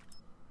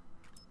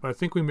 But I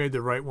think we made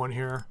the right one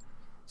here.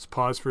 Let's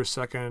pause for a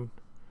second.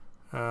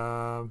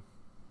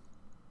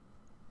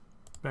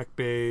 Mech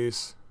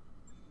bays.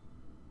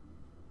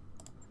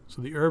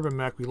 So the Urban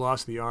Mech we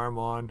lost the arm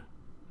on.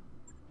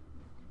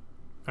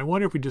 I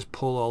wonder if we just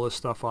pull all this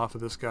stuff off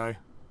of this guy.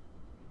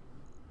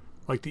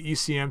 like the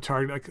ECM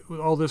target. Like,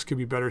 all this could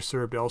be better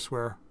served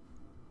elsewhere.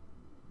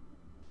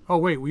 Oh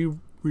wait, we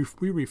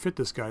refit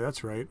this guy.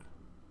 That's right.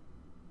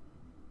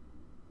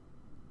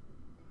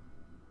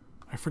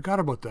 I forgot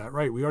about that.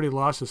 Right, we already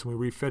lost this and we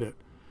refit it.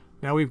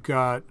 Now we've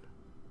got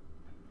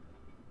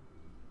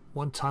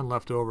 1 ton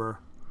left over.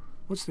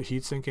 What's the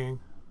heat sinking?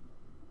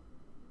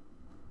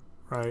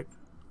 Right,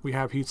 we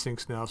have heat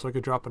sinks now, so I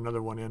could drop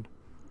another one in.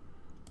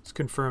 Let's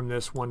confirm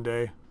this one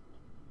day.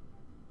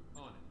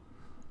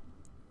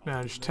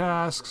 Manage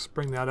tasks,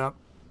 bring that up.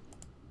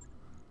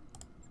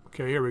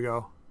 Okay, here we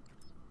go.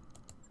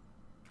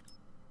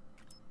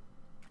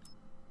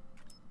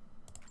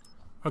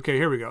 Okay,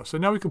 here we go. So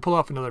now we can pull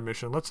off another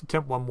mission. Let's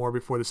attempt one more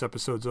before this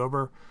episode's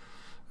over.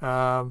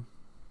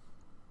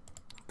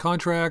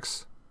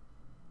 Contracts.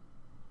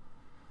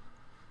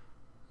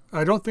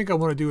 I don't think I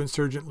want to do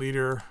Insurgent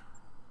Leader.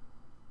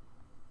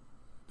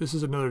 This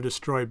is another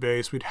destroy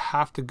base. We'd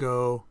have to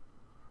go...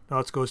 No,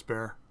 it's Ghost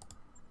Bear.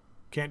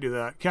 Can't do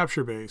that.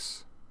 Capture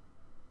base.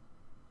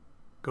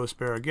 Ghost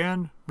Bear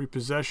again.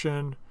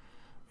 Repossession.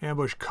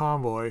 Ambush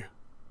convoy.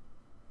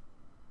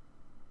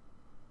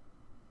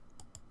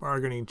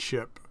 Bargaining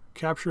chip.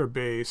 Capture a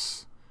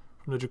base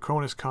from the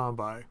Draconis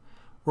Combi.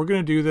 We're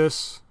going to do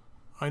this.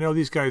 I know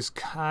these guys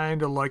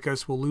kind of like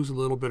us. We'll lose a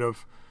little bit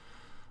of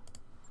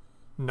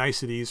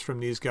niceties from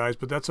these guys,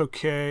 but that's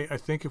okay. I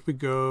think if we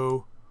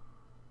go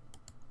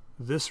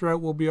this route,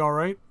 we'll be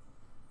alright.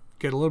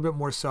 Get a little bit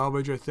more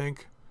salvage, I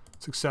think.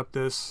 Let's accept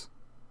this.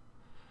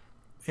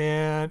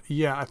 And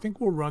yeah, I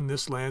think we'll run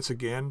this lance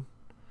again.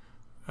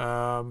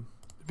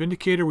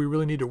 Vindicator we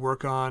really need to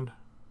work on.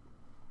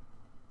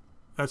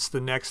 That's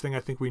the next thing I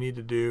think we need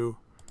to do.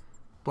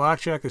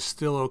 Blackjack is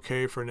still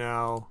okay for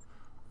now.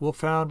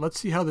 Wolfhound, let's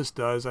see how this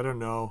does. I don't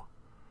know.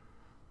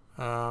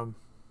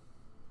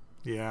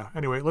 Yeah,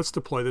 anyway, let's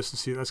deploy this and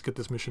see. Let's get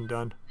this mission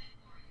done.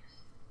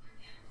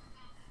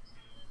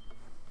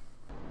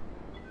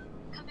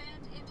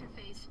 Command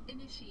interface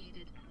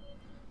initiated.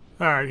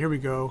 Alright, here we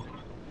go.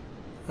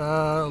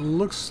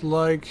 Looks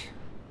like...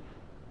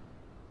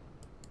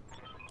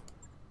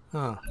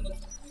 Huh.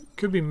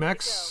 Could be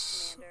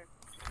mechs.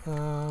 What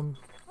can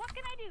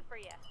I do for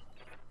you?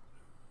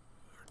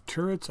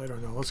 Turrets? I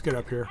don't know. Let's get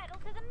up here. Pedal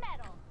to the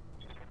metal.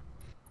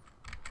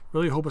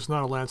 Really hope it's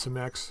not a lance of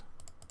mechs.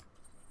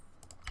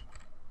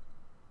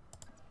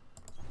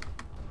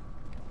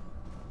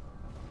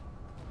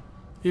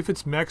 If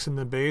it's mechs in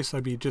the base,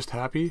 I'd be just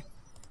happy.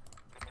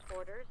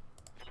 Orders.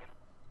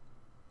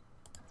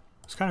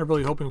 I was kind of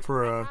really hoping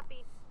for a,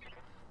 Copy.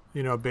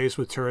 you know, a base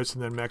with turrets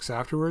and then mechs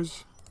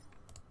afterwards.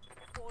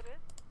 Orders.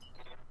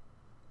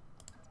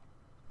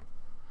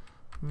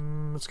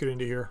 Let's get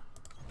into here.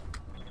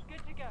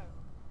 Good to go.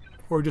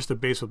 Or just a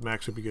base with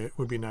mechs would be good,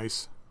 would be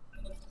nice.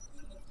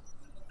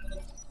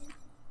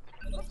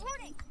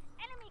 Reporting.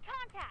 Enemy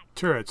contact.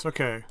 Turrets,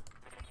 okay.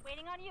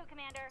 Waiting on you,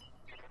 Commander.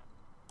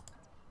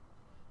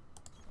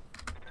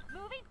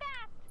 Moving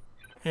fast.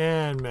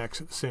 And mechs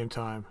at the same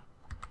time.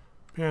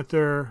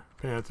 Panther,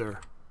 Panther.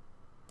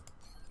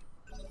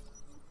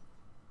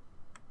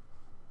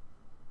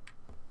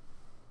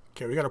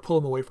 Okay, we gotta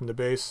pull them away from the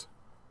base.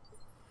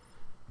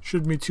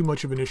 Shouldn't be too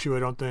much of an issue, I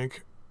don't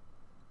think.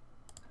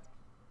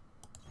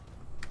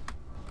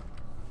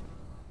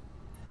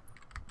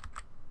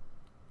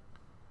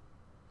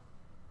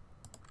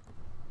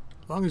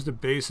 As long as the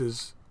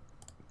base's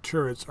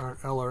turrets aren't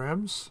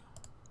LRMs, a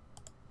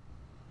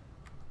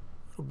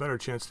little better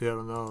chance to hit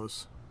on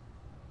those.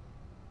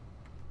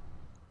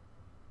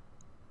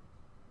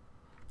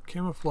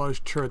 Camouflage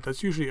turret,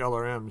 that's usually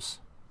LRMs.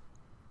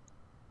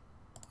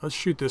 Let's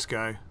shoot this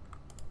guy.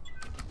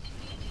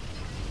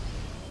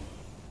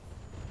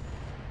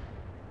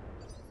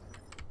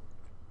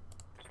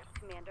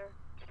 Commander.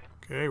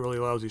 Okay, really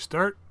lousy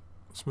start.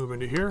 Let's move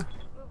into here.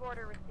 Move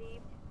order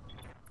received.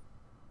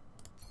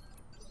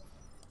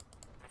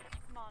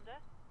 Commander.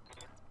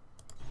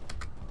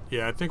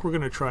 Yeah, I think we're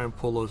going to try and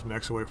pull those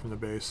mechs away from the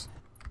base.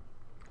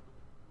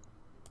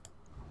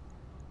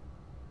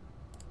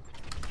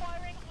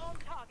 Firing on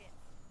target.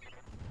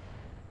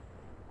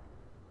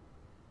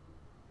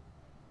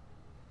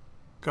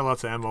 Got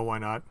lots of ammo, why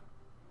not?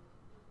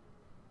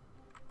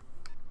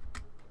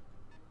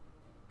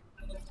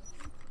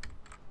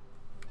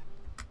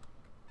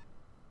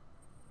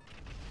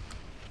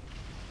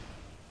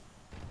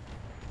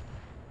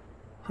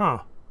 Huh.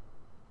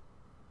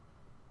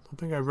 Don't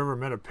think I've ever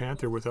met a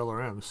Panther with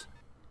LRMs.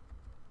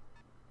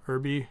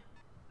 Herbie.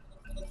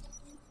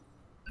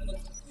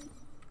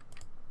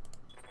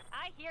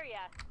 I hear ya.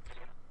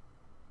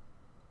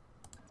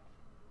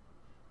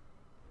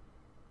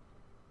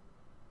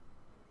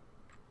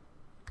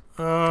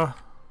 Let's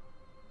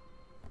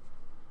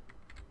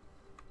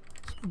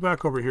move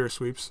back over here,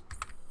 Sweeps.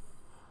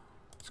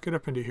 Let's get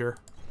up into here.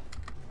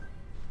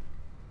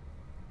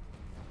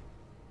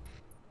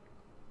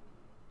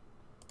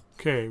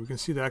 Okay, we can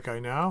see that guy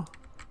now.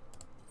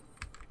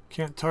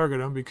 Can't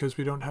target him because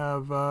we don't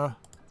have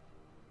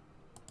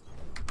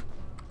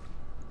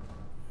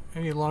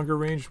any longer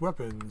ranged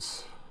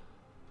weapons.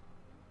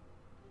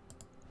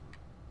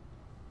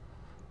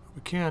 We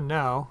We can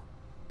now.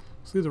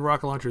 Let's leave the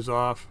rocket launchers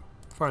off.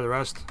 Fire the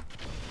rest.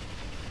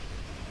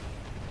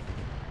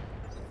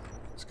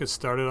 Let's get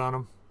started on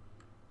them.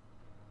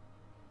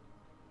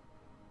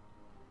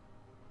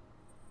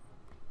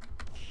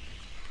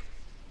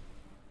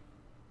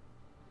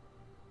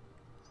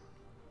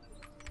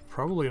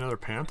 Probably another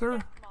Panther?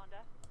 Yes, Commander.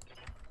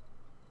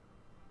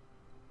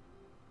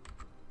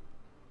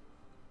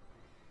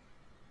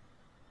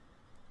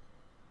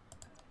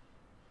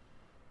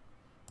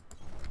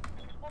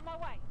 On my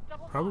way.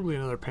 Double Probably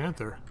another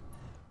Panther.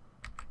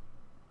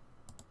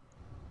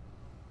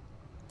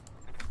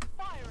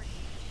 firing.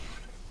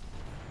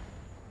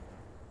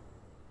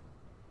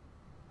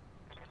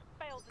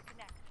 Failed to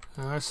connect.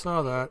 I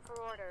saw that. For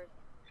orders.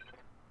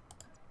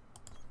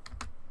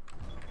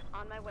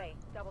 On my way.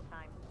 Double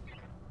time.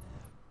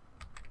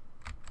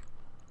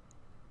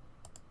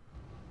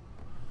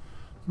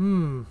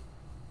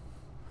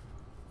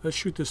 Let's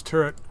shoot this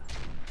turret.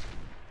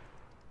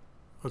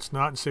 Let's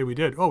not and say we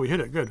did. Oh, we hit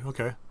it. Good.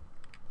 Okay.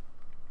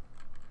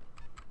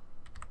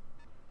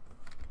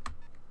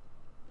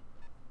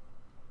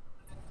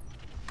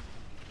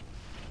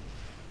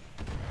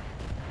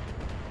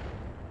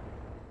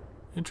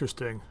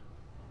 Interesting.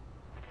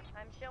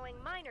 I'm showing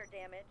minor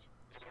damage.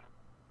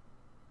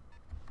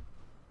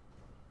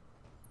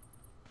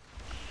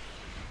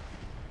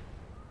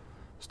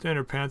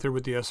 Standard Panther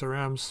with the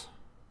SRMs.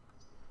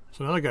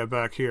 So another guy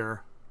back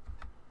here.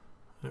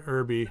 The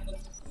Irby.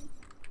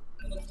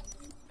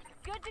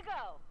 Good to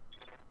go.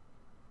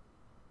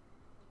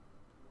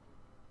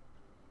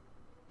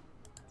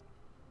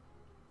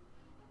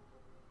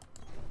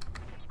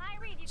 I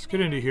read you, Let's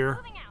get into Commander. here.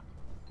 Moving out.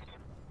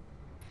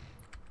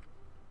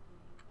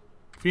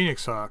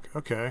 Phoenix Hawk.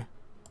 Okay.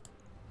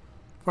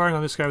 Firing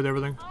on this guy with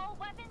everything. All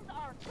weapons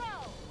are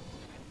go.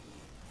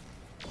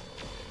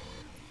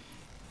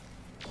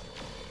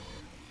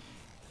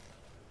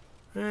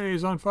 Hey,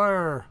 he's on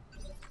fire.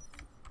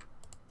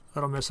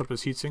 That'll mess up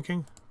his heat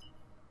sinking.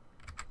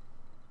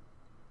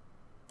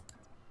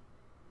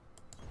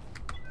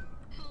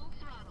 Full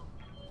throttle.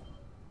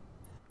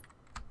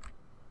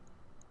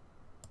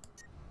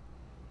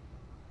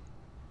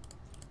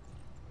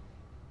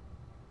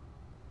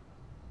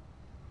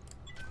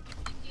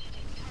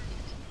 Engaging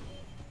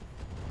target.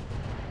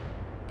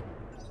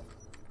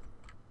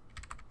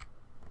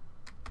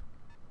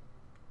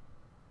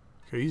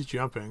 Okay, he's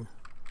jumping.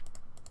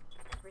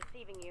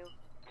 Receiving you.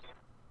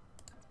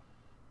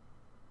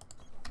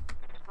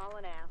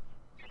 Hauling ass.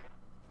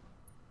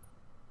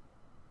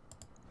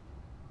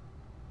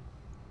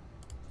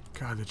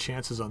 God, the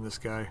chances on this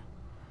guy.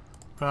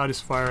 I'll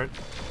just fire it.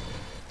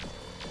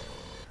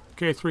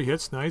 Okay, 3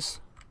 hits. Nice.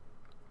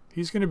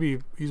 He's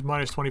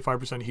minus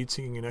 25% heat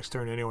sinking next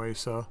turn anyway,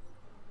 so.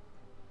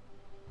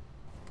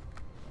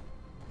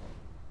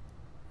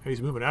 Hey,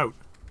 he's moving out.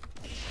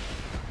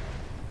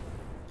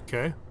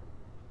 Okay.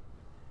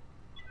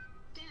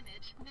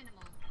 Damage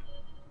minimal.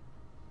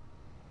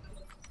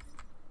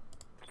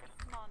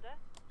 Commander.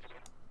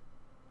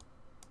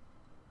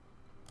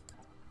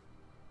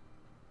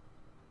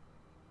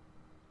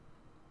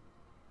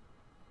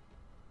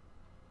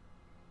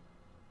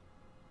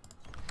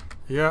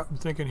 Yeah, I'm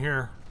thinking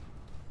here.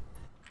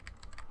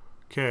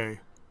 Okay.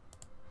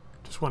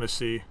 Just want to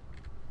see.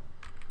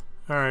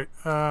 Alright,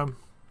 we're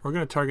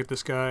going to target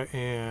this guy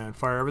and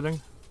fire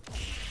everything.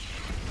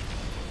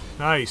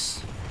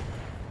 Nice.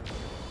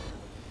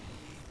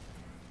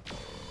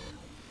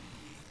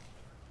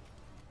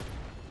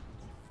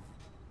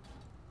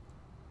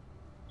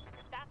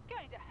 That's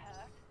going to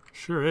hurt.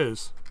 Sure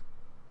is.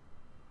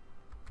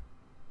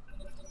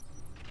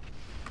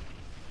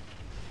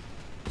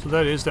 So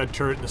that is that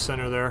turret in the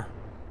center there.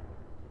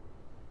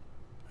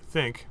 I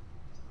think.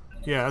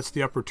 Yeah, that's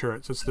the upper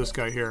turret. So it's this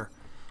guy here.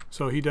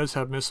 So he does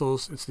have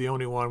missiles. It's the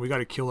only one. We got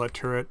to kill that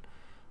turret,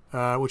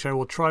 which I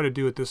will try to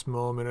do at this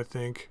moment, I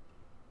think.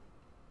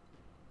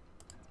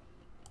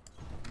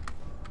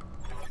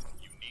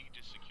 You need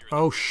to secure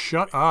Oh,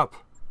 shut up.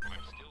 I'm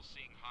still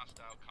seeing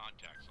hostile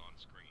contacts on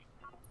screen.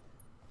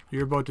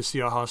 You're about to see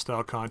a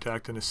hostile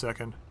contact in a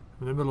second.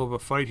 I'm in the middle of a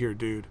fight here,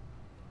 dude.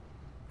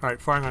 Alright,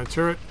 firing on a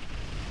turret.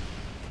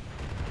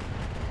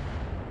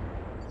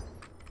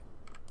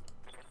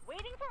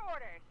 Waiting for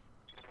orders.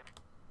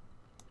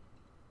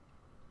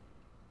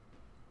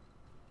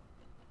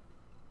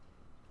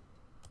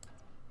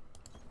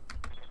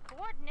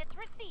 Coordinates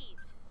received.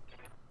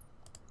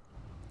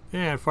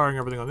 And firing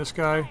everything on this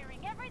guy.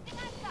 Firing everything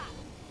I've got.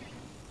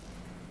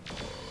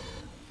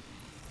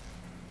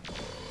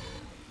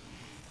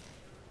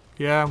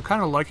 Yeah, I'm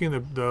kind of liking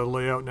the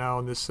layout now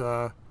in this.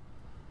 And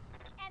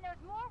there's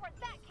more where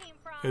that came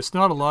from. It's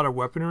not a lot of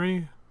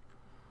weaponry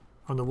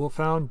on the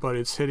Wolfhound, but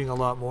it's hitting a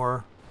lot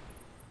more.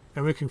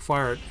 And we can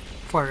fire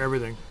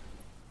everything.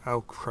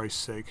 Oh,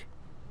 Christ's sake.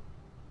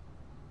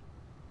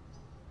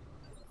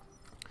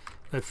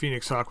 That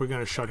Phoenix Hawk, we're going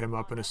to shut him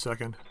up in a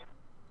second.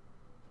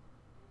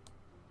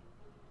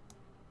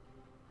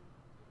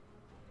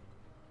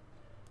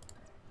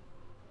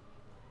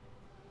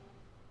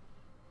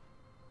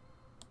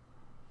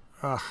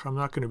 Ugh, I'm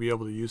not going to be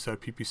able to use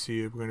that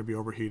PPC if we're going to be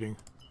overheating.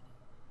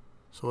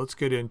 So let's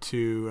get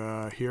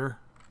into here.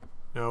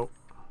 No.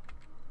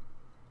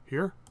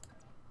 Here?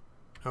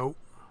 No.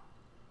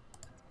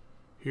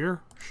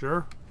 Here?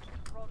 Sure.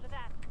 Roger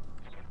that.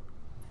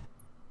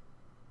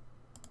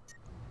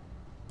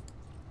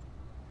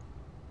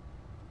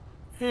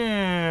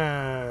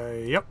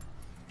 Yep.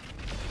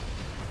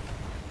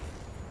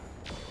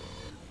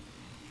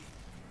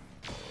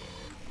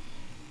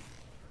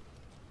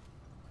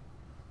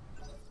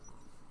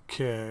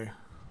 Okay.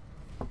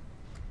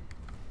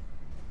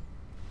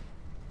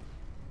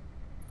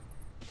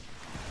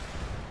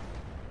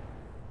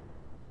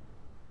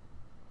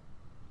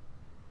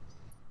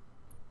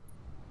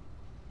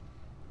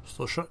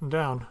 Still shutting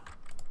down.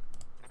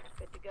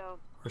 Good to go.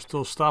 Or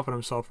still stopping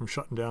himself from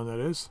shutting down, that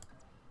is.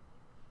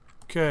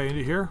 Okay,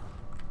 into here.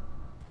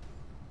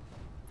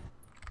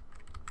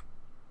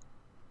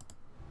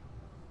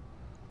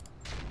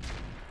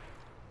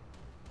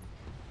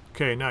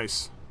 Okay,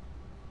 nice.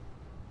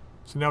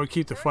 So now we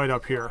keep the fight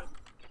up here.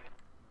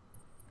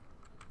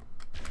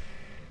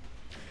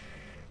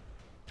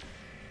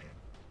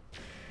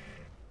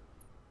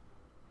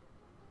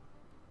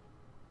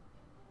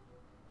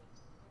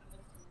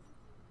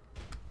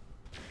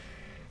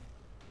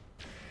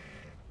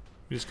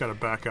 We just gotta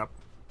back up.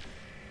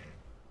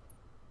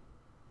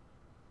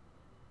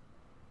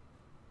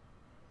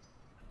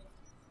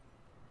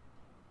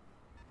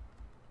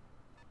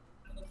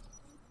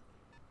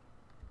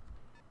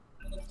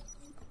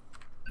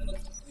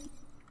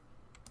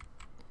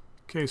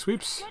 Okay,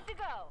 sweeps. Good to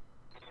go.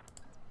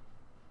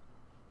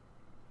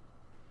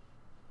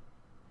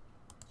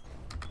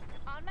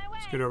 On my way.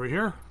 Let's get over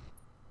here.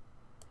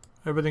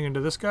 Everything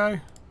into this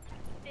guy.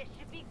 This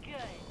should be good.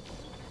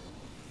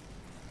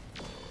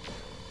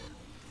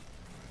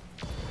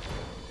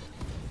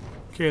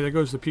 Okay, there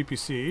goes the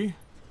PPC.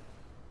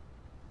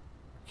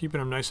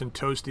 Keeping him nice and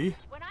toasty.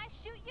 When I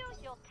shoot you,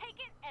 you'll take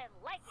it and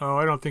like it. Oh,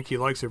 I don't think he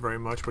likes it very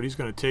much, but he's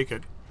going to take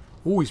it.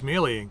 Ooh, he's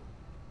meleeing.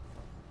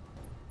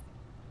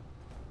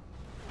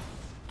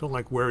 Don't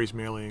like where he's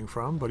meleeing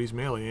from, but he's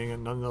meleeing it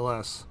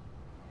nonetheless.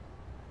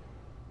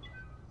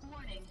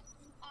 Warning.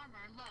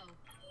 Armor low.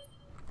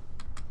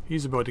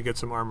 He's about to get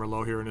some armor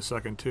low here in a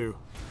second, too.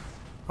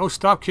 Oh,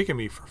 stop kicking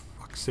me, for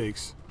fuck's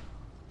sakes.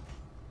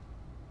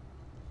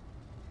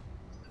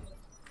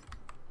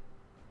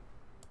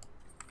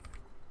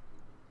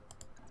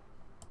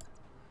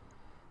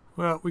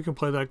 Well, we can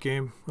play that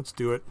game. Let's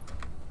do it.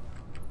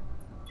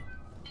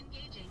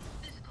 Engaging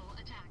physical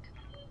attack.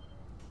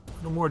 A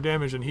little more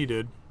damage than he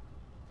did.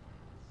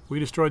 We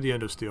destroyed the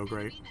endosteel,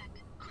 great. Enemy mech.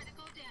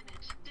 Critical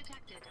damage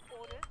detected.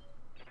 Order.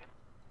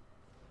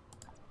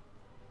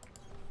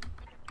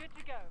 Good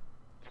to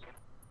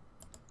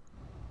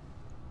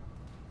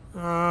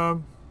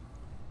go.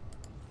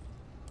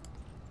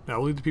 Now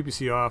we'll leave the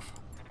PPC off.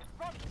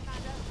 Roger,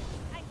 Commander.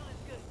 Angle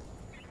is good.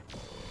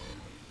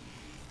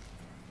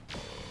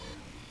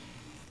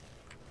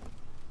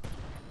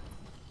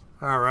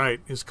 Alright,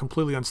 it's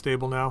completely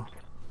unstable now.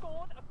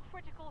 Scored a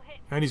critical hit.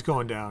 And he's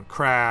going down.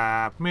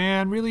 Crap,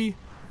 man, really?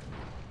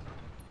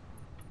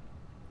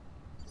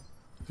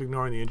 He's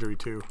ignoring the injury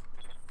too.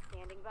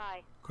 Standing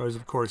by. Because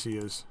of course he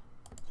is.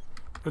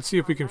 Let's see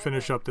if we can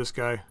finish up this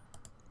guy.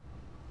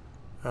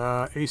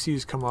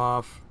 ACs come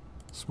off.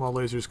 Small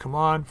lasers come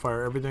on.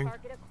 Fire everything.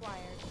 Target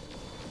acquired.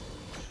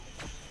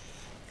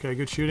 Okay,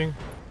 good shooting.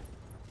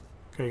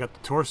 Okay, you got the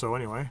torso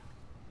anyway.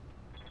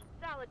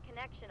 Solid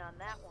connection on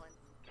that one.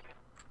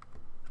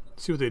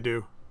 Let's see what they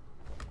do.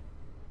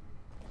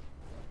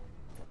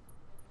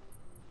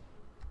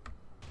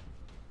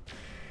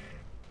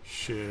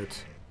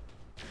 Shit.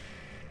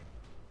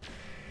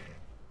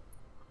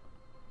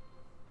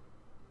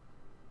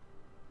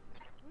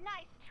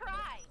 Nice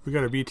try. We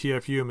got a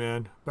BTFU,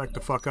 man. Back the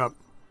fuck up.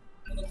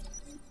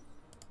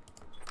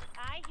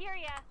 I hear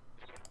ya.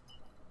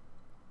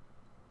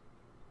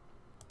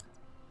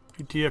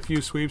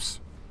 BTFU sweeps.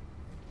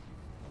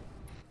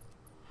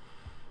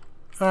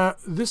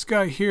 This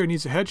guy here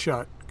needs a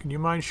headshot. Can you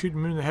mind shooting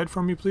him in the head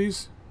for me,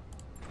 please?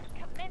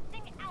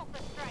 Commencing Alpha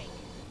Strike.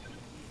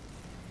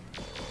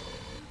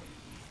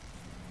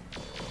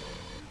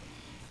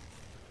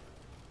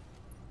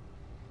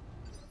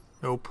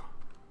 Nope.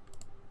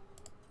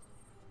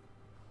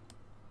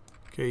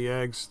 Okay,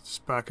 Yags,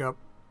 just back up.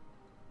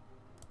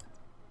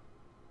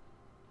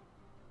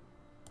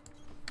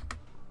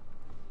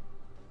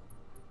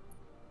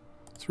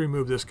 Let's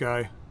remove this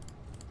guy.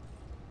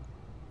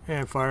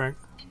 And firing.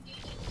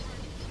 Engaging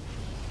target.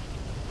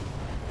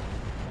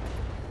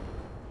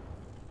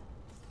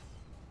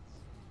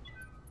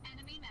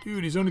 Enemy mech.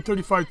 Dude, he's only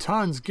 35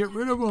 tons. Get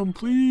rid of him,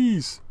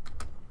 please.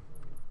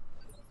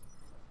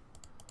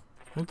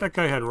 I think that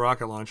guy had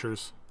rocket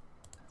launchers.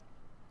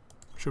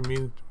 Which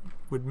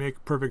would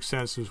make perfect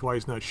sense as why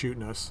he's not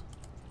shooting us.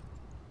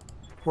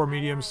 4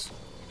 mediums.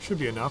 Should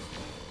be enough.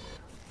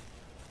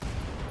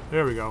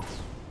 There we go.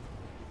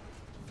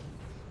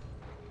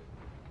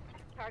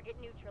 Target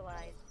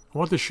neutralized. I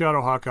want the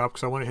Shadowhawk up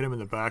because I want to hit him in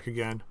the back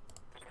again.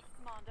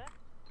 Commander.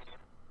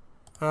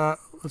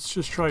 Let's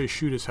just try to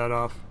shoot his head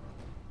off.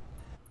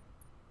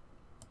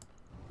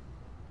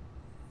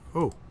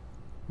 Oh,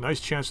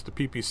 nice chance at the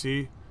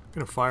PPC.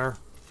 Gonna fire.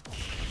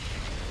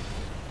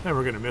 And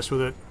we're gonna miss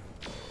with it.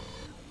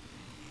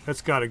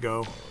 That's gotta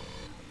go.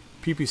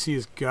 PPC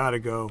has gotta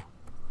go.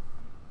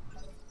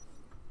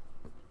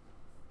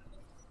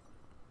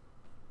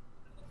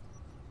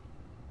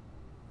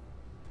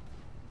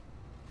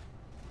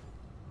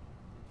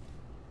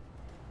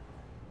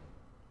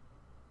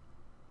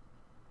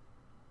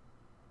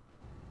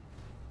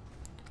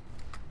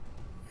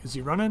 Is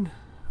he running?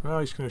 Well,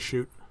 he's gonna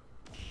shoot.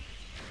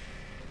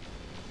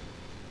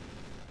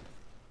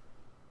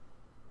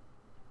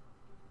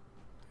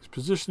 He's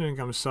positioning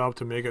himself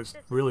to make it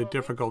really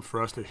difficult for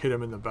us to hit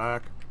him in the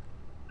back.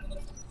 I'm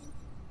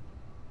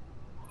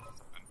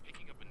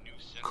picking up a new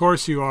sensor. Of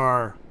course you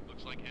are.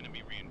 Looks like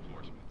enemy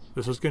reinforcements.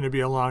 This is going to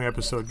be a long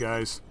episode,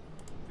 guys.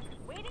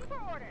 Waiting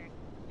for orders.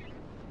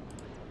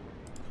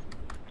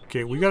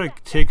 Okay, we got to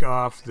take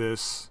off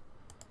this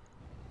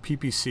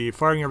PPC,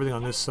 firing everything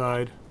on this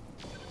side.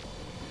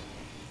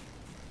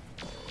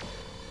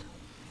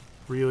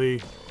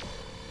 Really?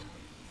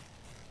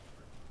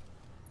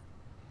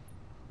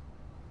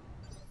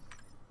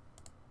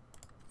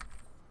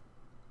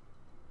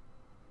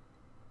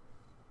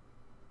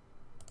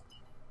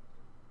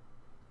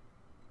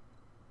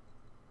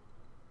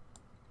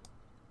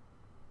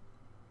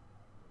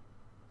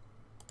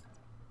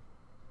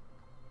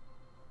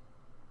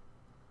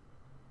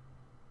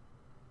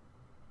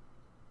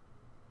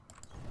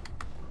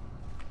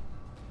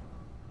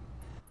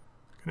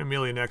 Gonna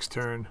melee next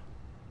turn.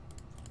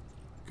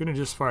 Gonna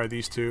just fire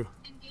these two.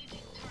 Engaging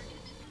target.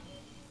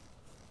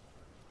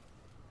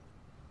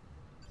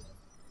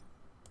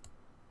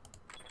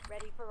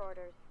 Ready for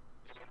orders.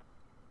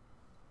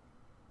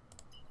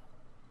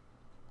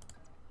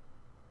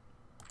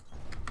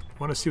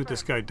 Want to see what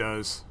this guy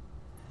does.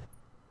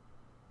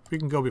 If we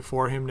can go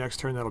before him next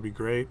turn, that'll be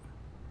great.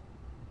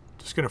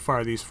 Just gonna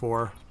fire these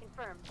four.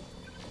 Confirmed.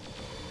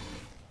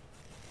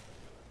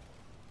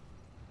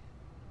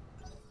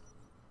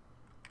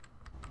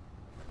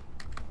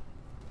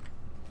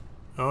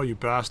 Oh, you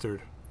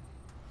bastard.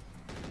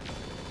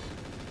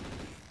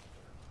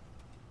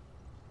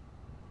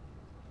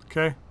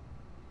 Okay.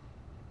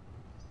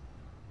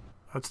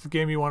 That's the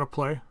game you want to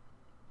play.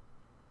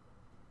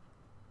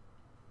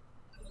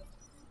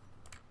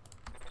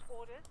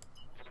 Orders.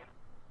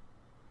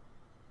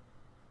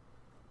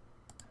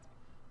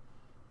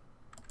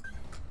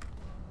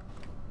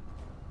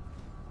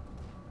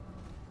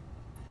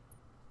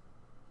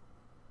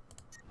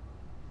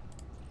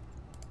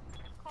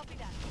 Copy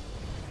that.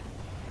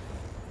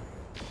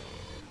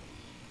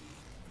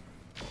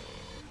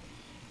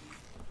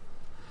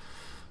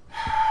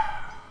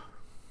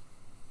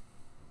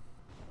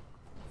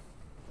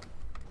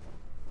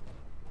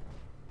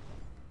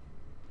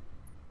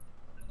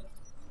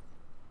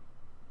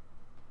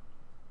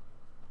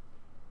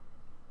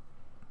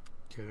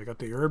 Okay, they got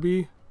the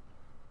Irby.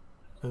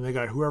 Then they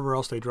got whoever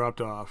else they dropped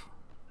off.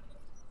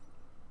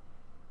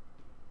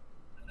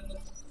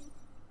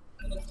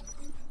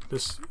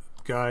 This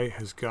guy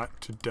has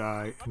got to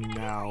die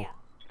now.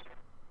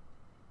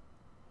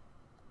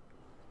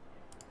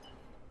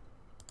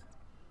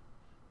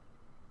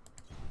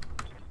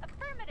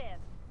 Affirmative.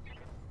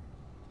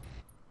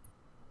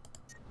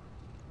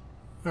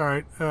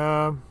 Alright,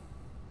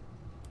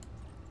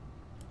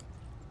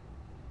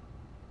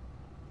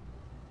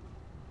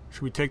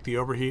 should we take the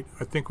overheat?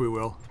 I think we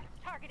will.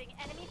 Targeting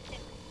enemy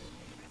ship.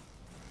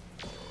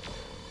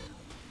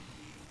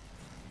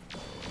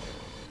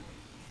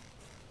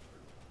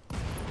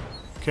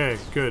 Okay,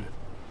 good.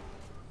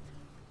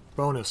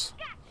 Bonus.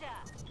 Gotcha.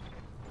 It's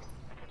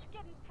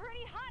getting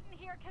pretty hot in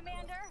here,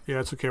 Commander.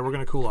 Yeah, it's okay. We're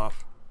going to cool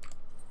off.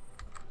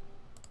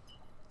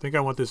 I think I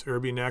want this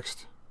Irby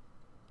next.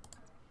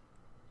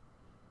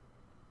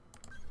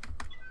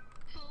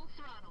 Full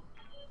throttle.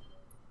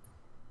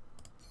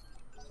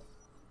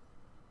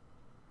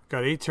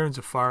 Got 8 turns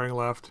of firing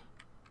left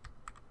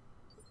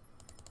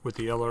with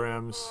the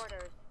LRMs. For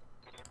orders.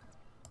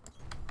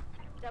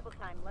 Double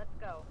time. Let's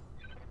go.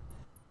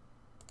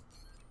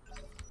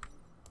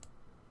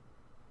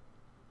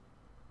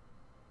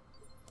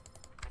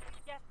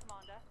 Yes,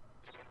 Commander.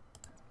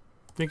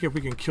 I think if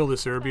we can kill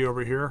this Irby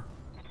over here,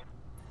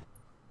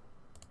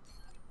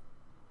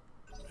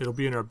 it'll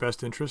be in our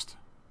best interest.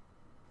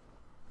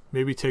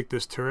 Maybe take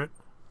this turret.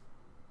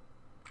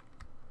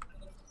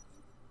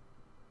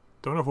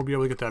 Don't know if we'll be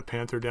able to get that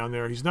Panther down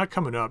there. He's not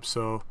coming up,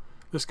 so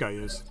this guy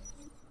is.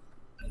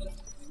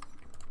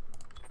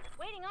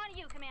 Waiting on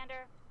you,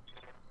 Commander.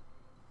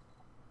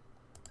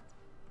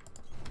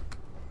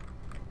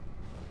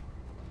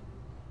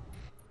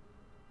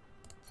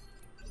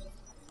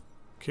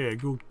 Okay,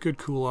 good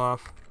cool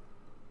off.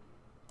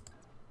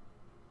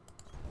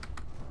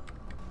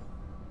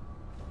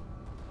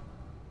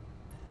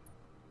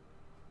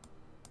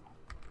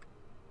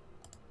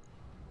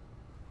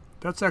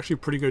 That's actually a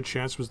pretty good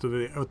chance with the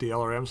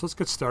LRMs. Let's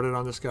get started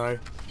on this guy.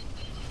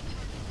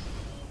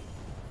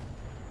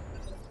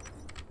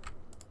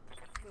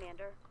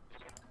 Commander.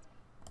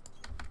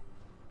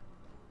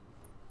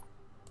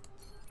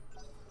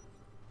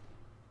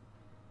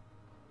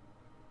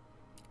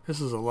 This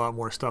is a lot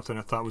more stuff than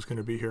I thought was going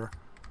to be here.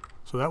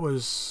 So that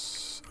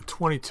was a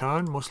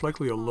 20-ton, most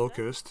likely a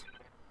locust.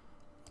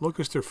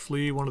 Locust or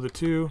flea, one of the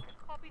two.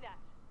 Copy that.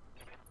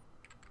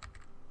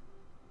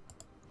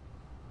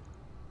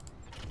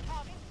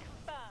 Target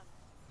confirmed.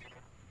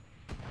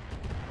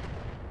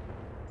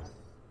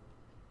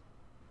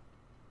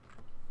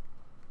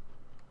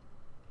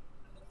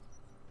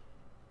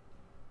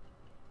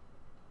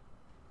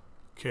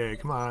 Okay,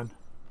 come on.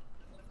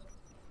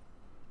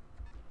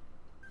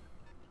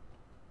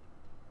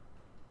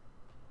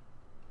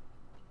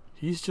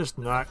 He's just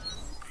not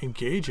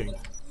engaging.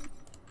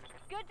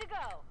 Good to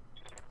go.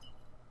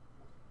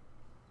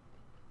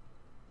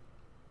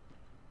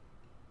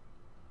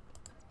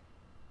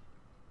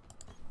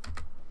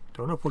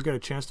 Don't know if we'll get a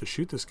chance to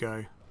shoot this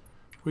guy.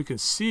 We can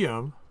see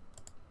him.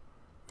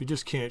 We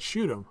just can't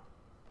shoot him.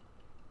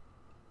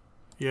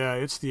 Yeah,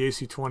 it's the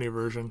AC-20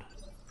 version.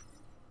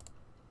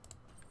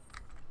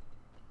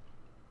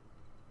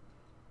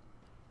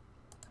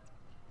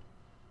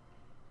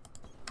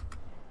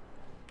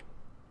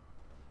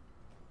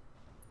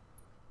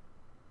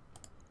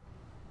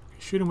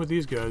 Shoot him with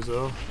these guys,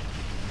 though.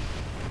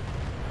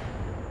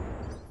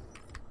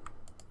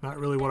 Not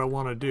really what I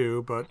want to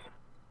do, but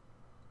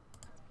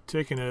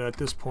taking it at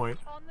this point.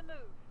 On the move.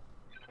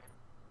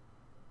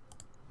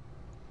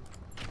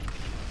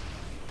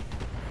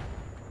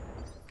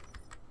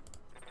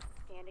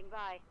 Standing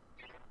by.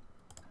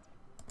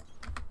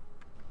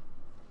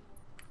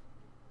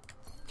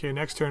 Okay,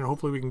 next turn,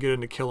 hopefully we can get in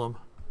to kill him.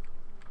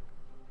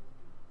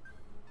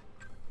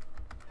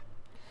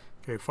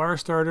 Okay, fire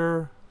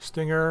starter,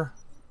 stinger,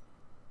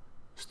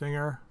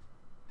 stinger.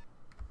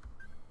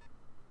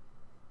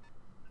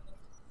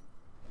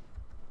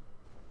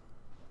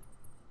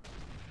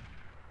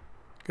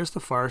 I guess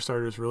the fire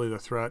starter is really the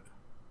threat.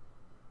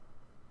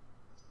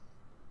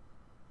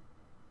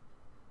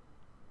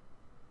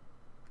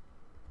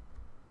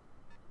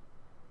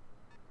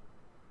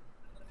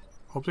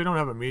 Hope they don't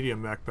have a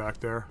medium mech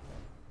back there.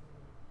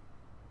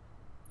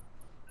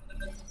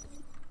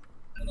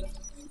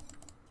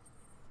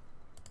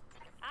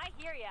 I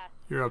hear ya.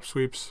 You're up,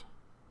 sweeps.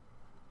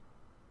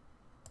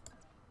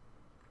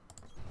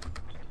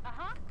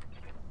 Uh-huh.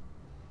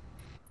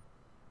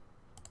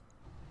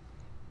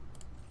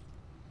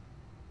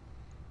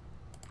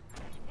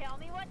 Tell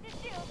me what to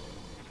do.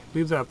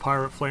 Leave that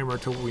pirate flamer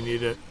till we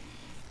need it.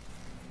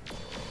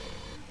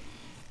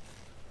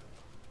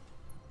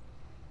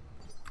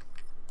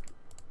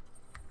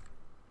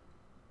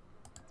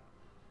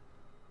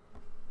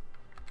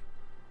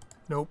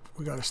 Nope,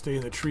 we gotta stay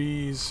in the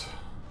trees.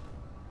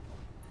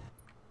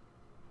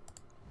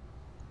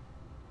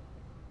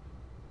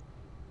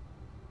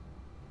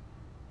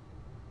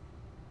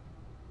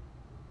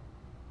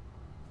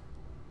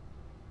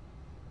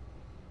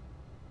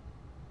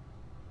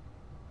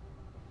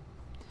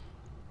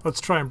 Let's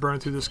try and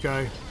burn through this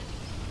guy.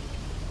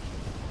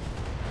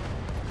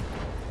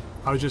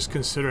 I was just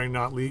considering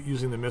not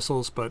using the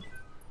missiles, but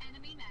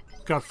Enemy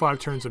mech. got 5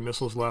 turns of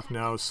missiles left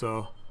now,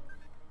 so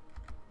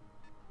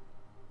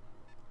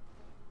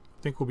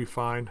I think we'll be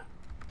fine.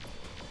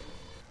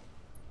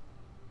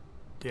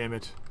 Damn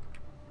it.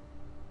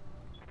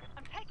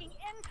 I'm taking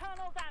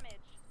internal damage.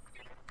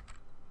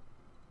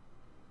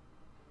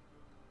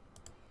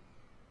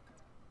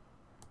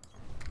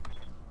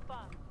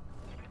 Fun.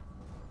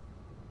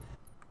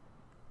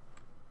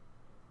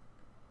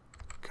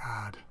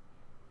 God.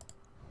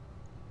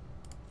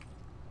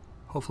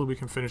 Hopefully we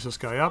can finish this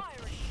guy up.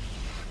 Firing.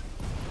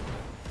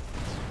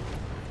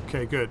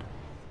 Okay, good.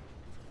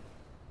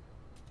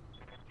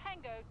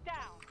 Tango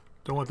down.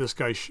 Don't want this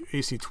guy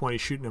AC-20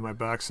 shooting at my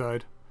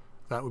backside.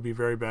 That would be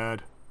very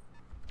bad.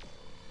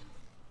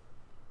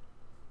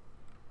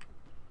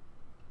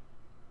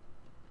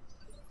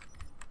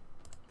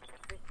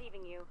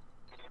 Receiving you.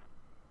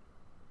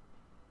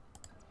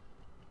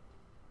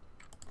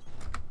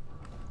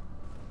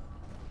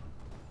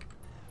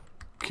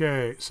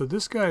 Okay, so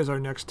this guy is our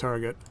next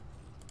target.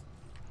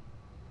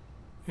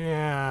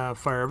 Yeah,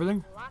 fire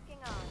everything. Locking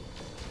on.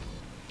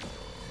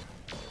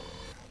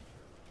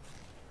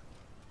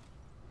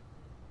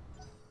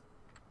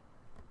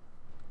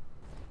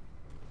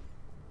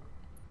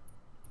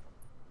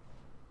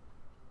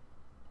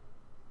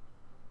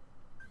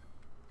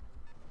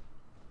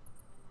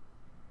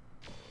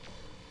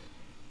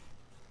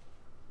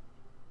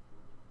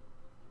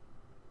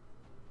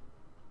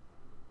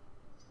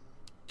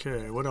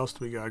 Okay, what else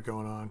do we got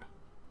going on?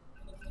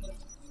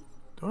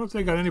 Don't know if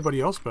they got anybody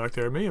else back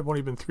there. It may have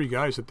only been 3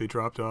 guys that they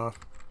dropped off.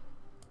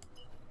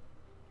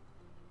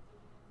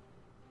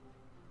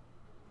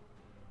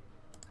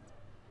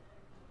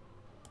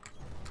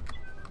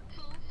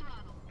 Full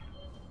throttle.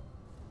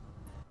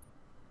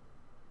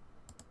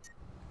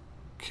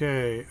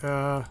 Okay,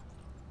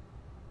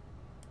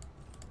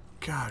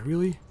 God,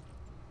 really?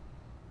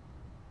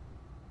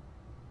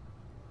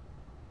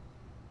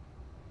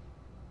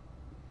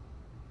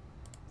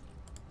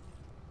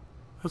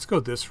 Let's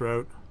go this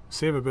route.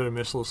 Save a bit of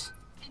missiles.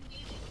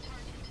 Engaging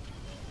target.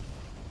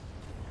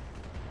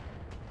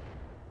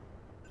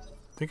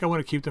 think I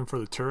want to keep them for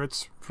the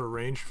turrets for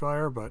ranged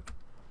fire, but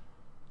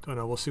don't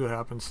know. We'll see what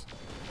happens.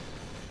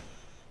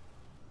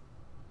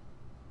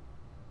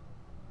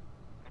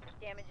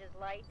 Damage is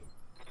light.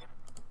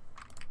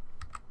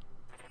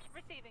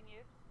 Receiving you.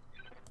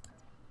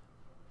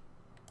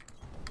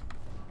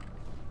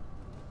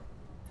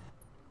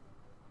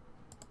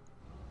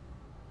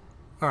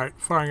 All right,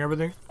 firing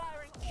everything.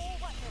 Firing all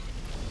weapons.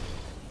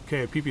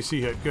 Okay, PPC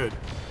hit. Good.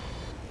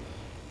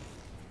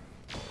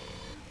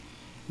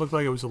 Looked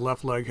like it was a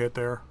left leg hit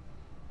there.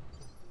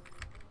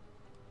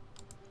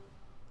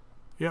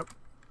 Yep.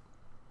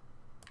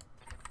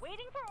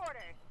 Waiting for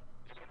orders.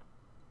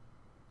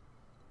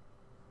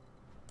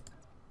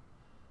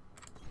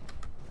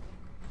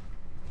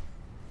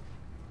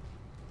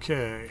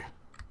 Okay.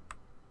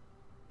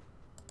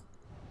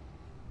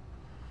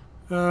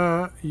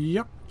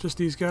 Yep, just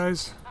these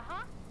guys.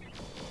 Uh-huh.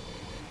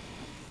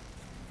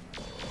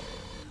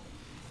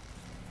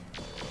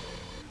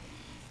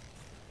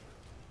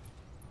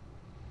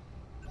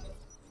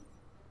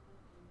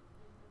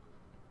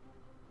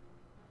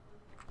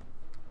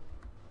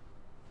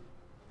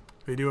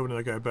 They do have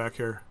another guy back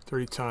here.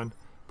 30 ton.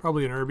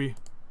 Probably an Irby.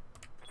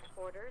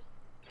 Orders.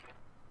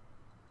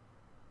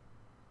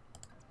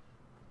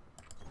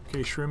 Okay,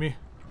 Shroomy.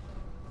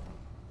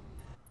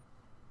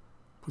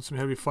 Put some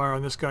heavy fire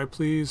on this guy,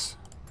 please.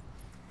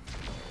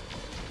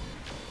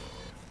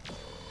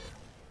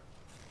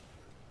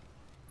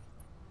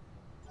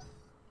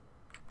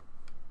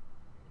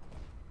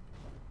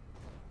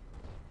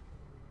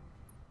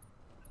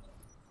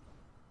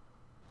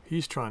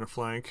 He's trying to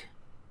flank.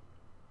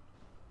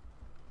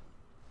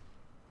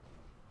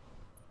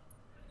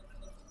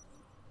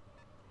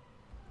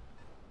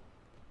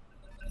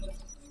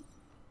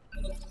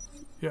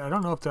 Yeah, I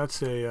don't know if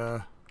that's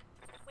a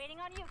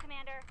Waiting on you,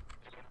 Commander.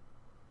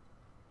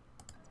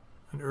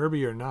 an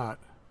Irby or not.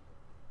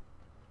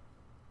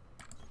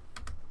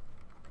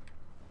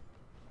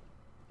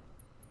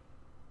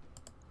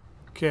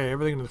 Okay,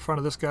 everything in the front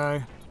of this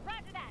guy.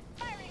 Roger that.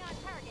 Firing on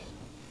target.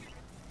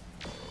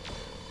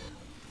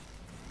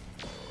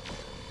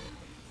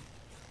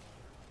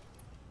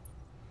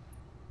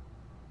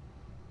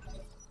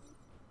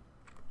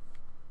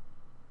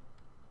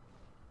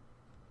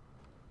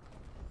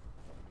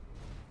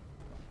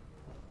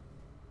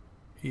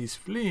 He's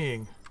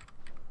fleeing.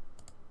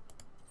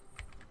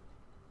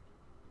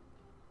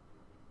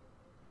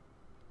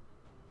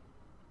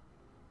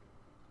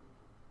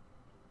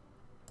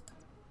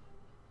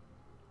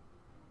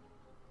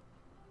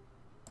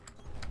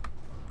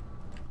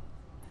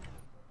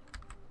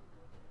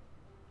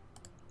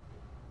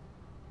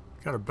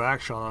 Got a back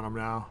shot on him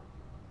now.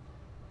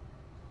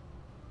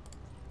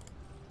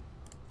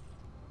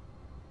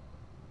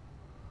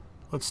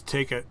 Let's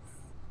take it.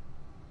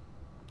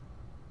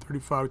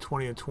 35,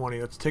 20, and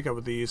 20. Let's take it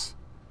with these.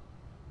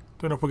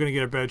 Don't know if we're going to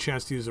get a bad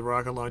chance to use the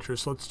rocket launcher,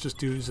 so let's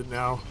just use it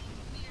now.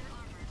 Near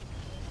armor.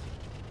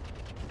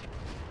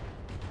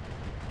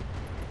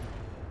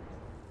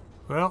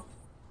 Well,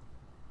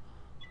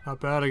 not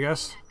bad, I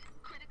guess.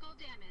 Critical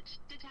damage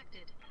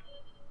detected.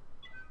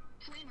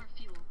 Flamer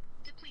fuel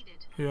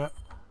depleted. Yeah.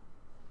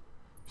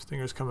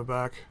 Stinger's coming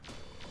back.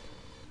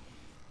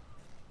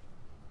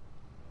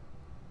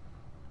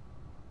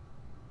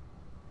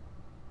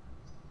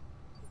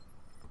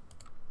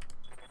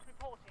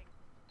 Reporting.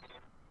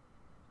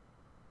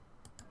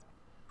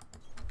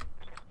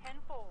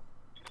 10-4.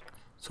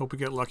 Let's hope we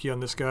get lucky on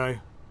this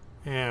guy.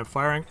 And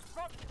firing.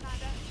 Roger,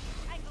 Commander.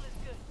 Angle is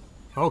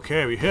good.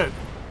 Okay, we hit.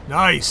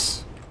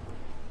 Nice!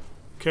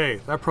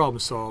 Okay, that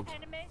problem's solved.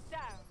 Enemy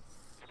down.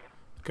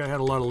 Guy had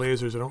a lot of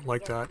lasers. I don't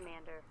like that.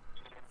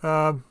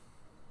 Commander.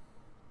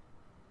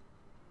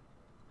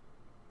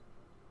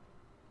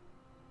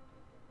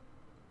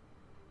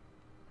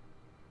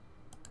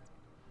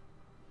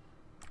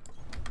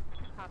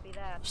 Copy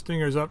that.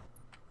 Stinger's up.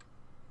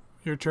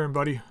 Your turn,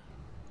 buddy.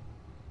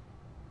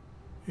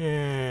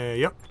 Yeah,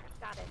 yep.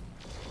 Got it.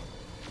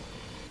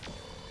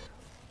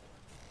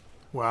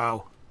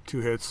 Wow. 2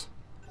 hits.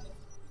 As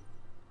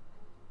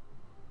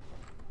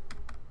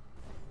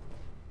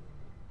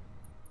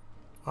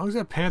long as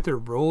that Panther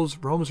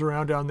roams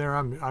around down there,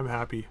 I'm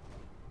happy.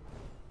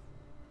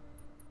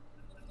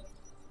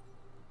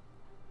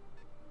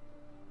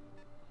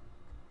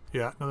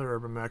 Yeah, another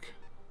urban mech.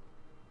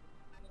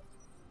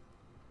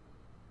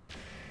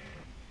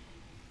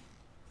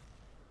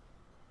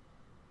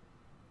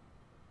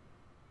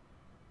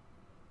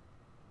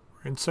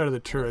 We're inside of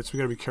the turrets. We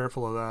gotta be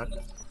careful of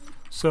that.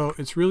 So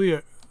it's really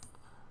a.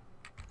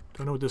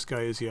 Don't know what this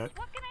guy is yet,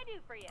 What can I do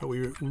for you? but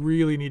we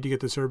really need to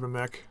get this urban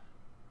mech.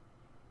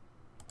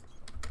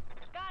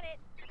 Got it.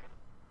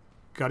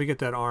 Got to get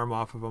that arm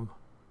off of him.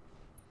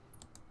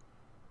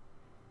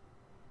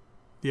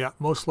 Yeah,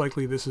 most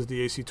likely this is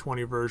the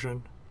AC-20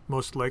 version.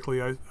 Most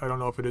likely, I don't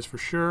know if it is for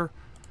sure.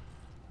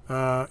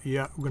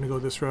 Yeah, we're going to go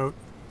this route.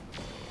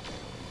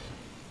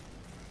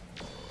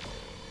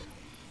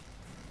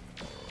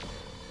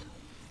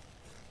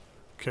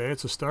 Okay,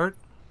 it's a start.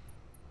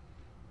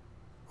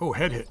 Oh,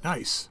 head hit.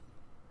 Nice.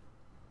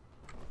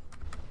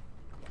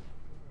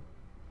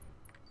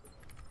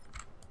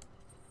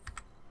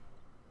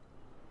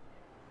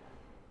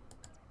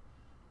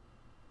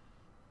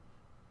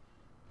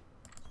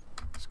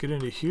 get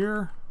into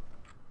here.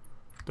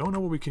 Don't know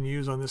what we can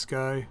use on this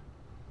guy.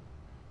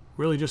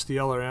 Really just the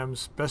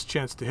LRMs. Best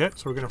chance to hit,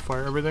 so we're going to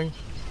fire everything.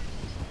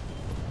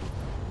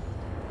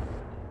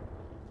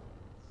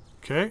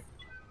 Okay.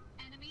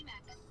 Enemy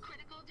mech.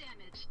 Critical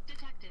damage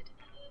detected.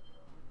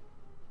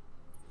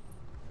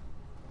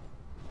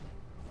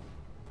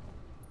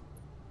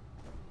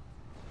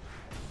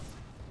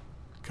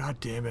 God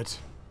damn it.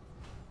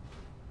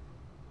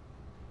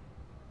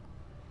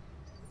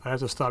 I have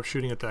to stop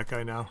shooting at that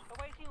guy now.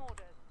 Awaiting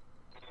orders.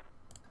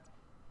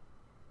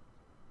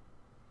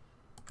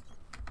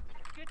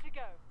 Good to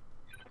go.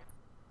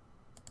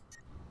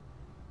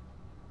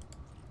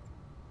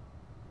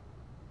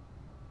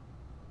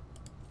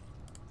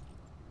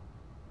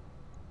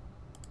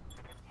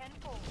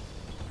 Tenfold.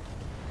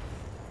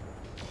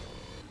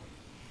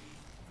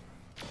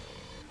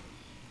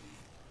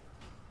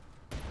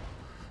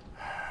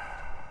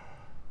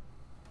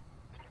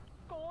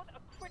 Scored a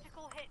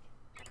critical hit.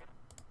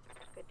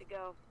 Good to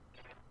go.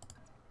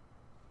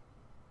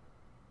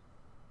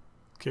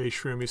 Okay,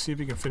 Shroomy, see if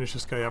you can finish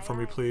this guy up for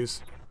me,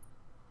 please.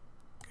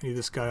 I need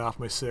this guy off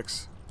my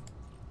 6.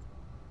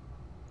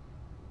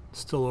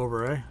 Still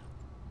over, eh?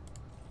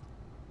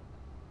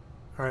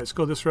 Alright, let's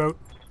go this route.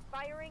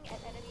 Firing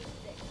at enemy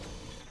 6.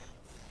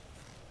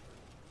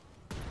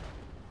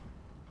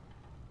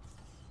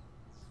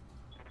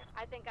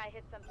 I think I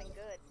hit something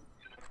good.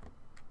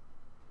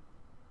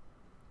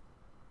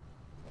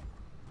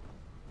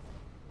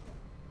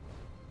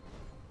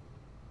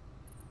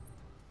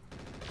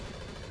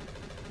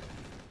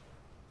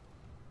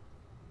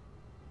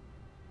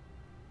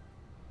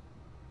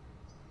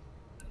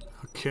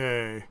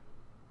 Okay.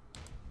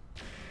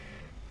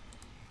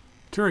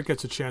 Turret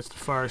gets a chance to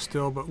fire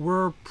still, but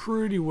we're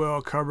pretty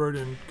well covered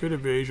and good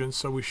evasion,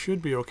 so we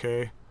should be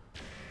okay.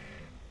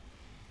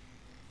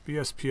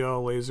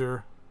 BSPL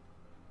laser.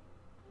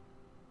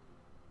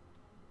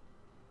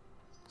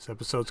 This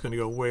episode's going to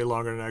go way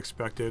longer than I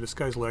expected. This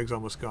guy's leg's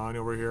almost gone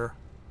over here.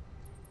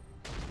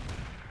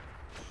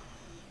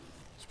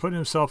 He's putting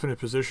himself in a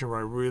position where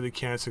I really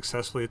can't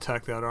successfully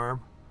attack that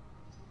arm.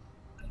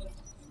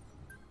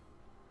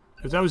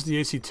 If that was the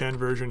AC-10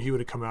 version, he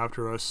would have come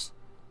after us.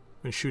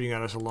 Been shooting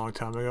at us a long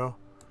time ago.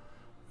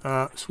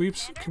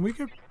 Sweeps, can we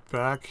get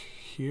back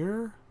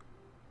here?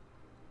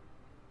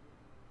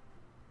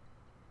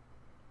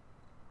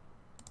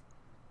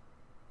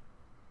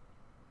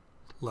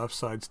 Left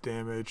side's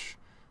damage.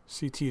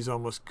 CT's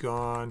almost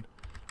gone.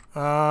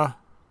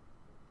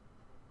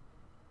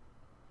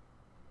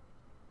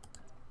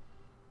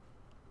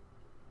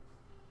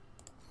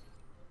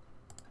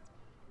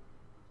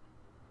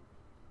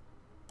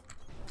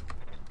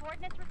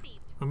 Coordinates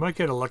received. We might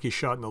get a lucky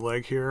shot in the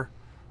leg here.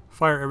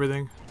 Fire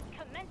everything.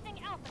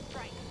 Commencing alpha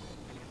strike.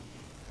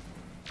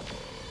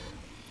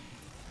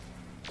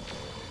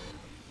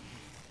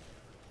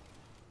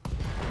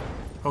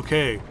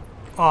 Okay,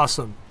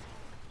 awesome.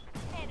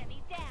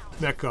 Enemy down.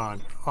 Mech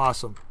gone.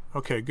 Awesome.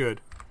 Okay,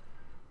 good.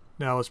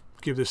 Now let's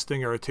give this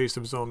Stinger a taste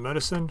of his own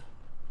medicine.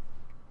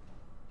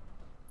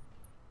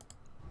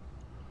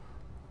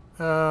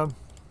 Two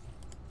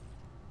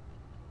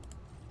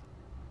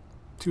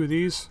of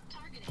these.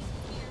 Targeting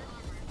rear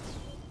armor.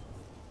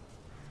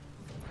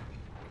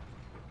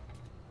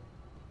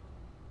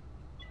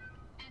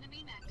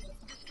 Enemy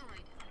mech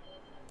destroyed.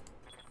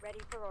 Ready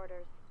for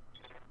orders.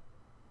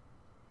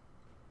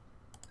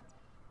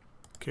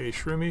 Okay,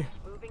 Shroomy,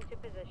 Moving to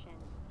position.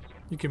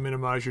 you can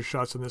minimize your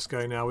shots on this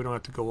guy now. We don't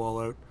have to go all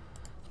out.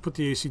 Let's put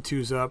the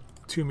AC-2s up,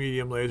 2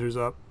 medium lasers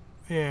up,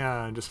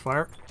 and just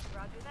fire.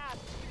 Roger that.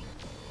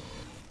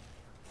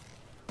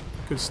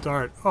 Good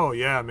start. Oh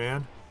yeah,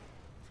 man.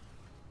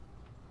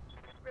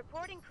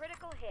 Reporting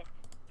critical hit.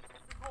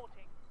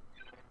 Reporting.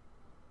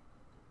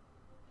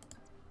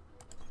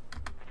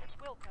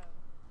 Wilco.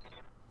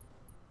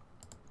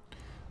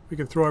 We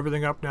can throw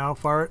everything up now.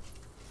 Fire it.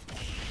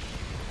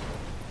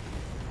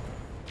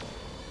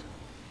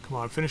 Come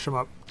on, finish him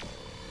up.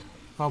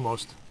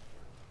 Almost.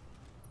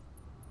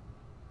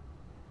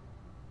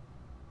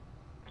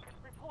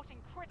 Reporting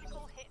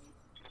critical hit.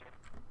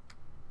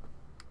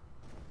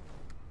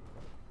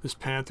 This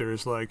Panther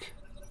is like...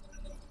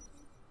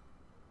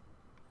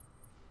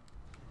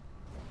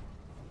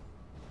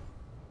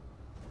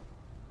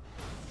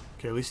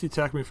 Okay, at least he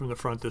attacked me from the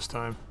front this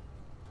time.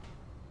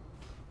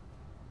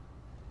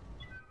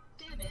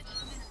 Damage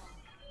minimal.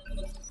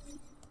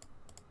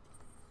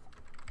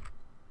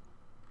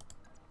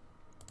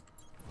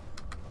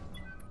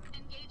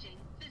 Engaging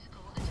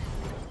physical attack.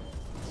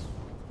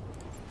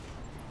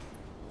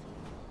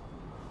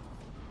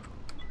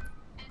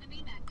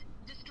 Enemy mech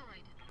destroyed.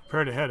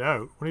 Prepare to head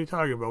out. What are you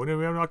talking about? We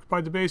haven't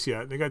occupied the base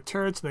yet. They got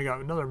turrets and they got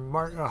another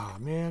mark. Oh,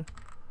 man.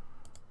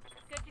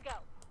 Good to go.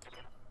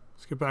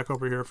 Let's get back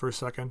over here for a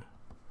second.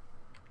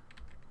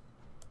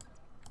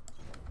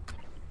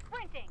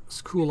 Sprinting.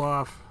 Let's cool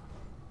off.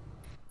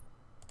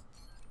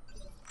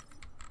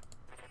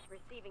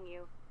 Receiving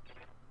you.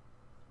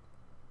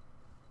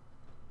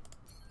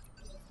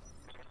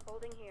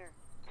 Holding here.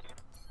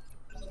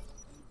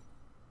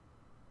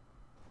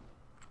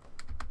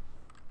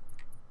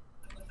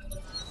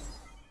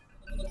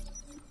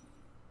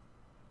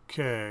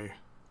 Okay.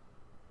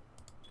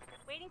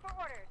 Waiting for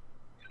orders.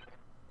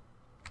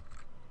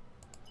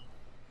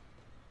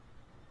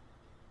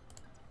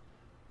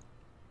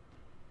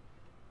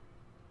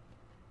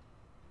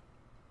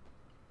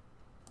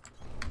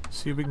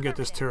 See if we can get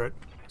this turret.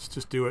 Let's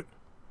just do it.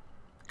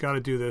 Gotta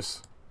do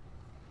this.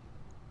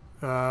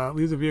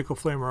 Leave the vehicle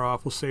flamer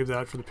off. We'll save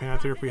that for the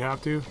Panther if we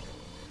have to.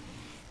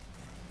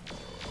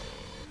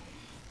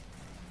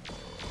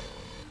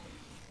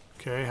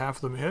 Okay, half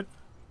of them hit.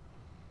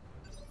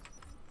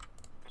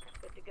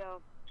 Good to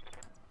go.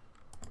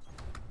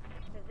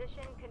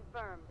 Position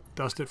confirmed.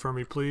 Dust it for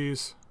me,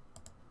 please.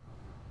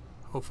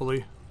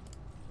 Hopefully.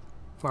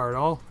 Fire it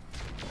all.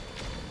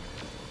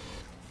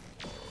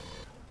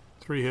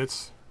 3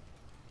 hits.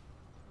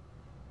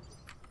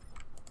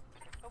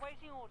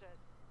 Awaiting orders.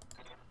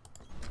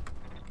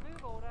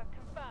 Move order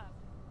confirmed.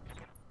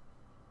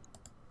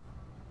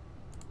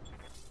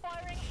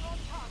 Firing on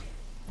target.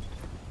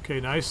 Okay,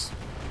 nice.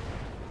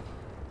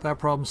 That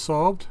problem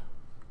solved.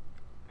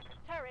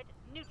 Turret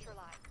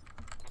neutralized.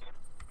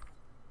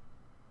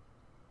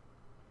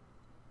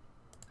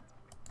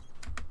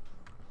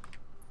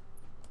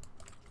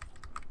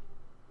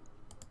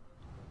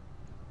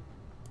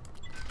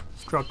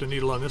 Let's drop the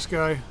needle on this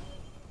guy.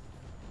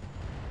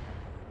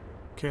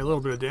 Okay, a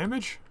little bit of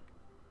damage.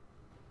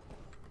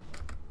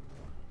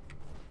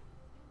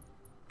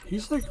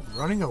 He's like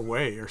running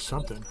away or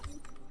something.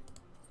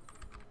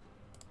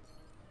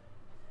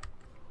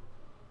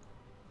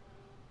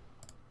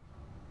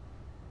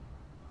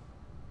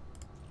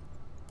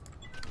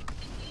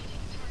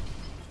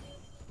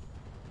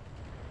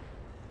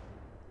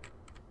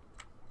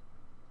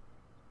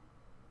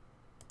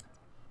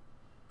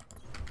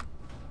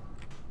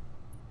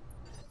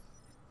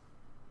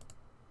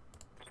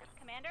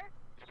 Commander?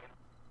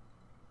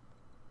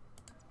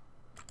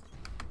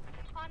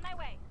 On my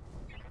way.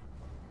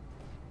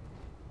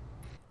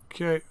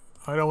 Okay,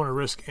 I don't want to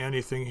risk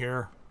anything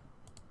here.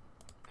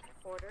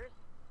 Orders.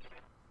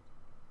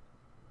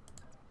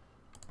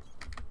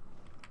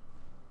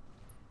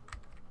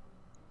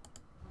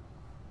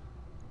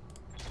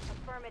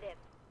 Affirmative.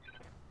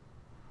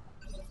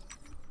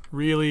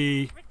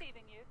 Really?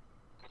 Receiving you.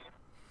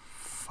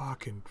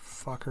 Fucking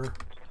fucker.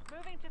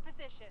 Moving to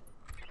position.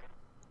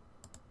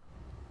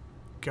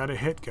 Gotta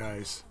hit,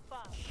 guys.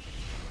 Above.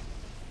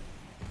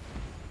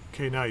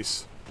 Okay,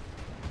 nice.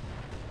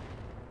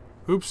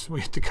 Oops,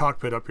 we hit the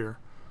cockpit up here.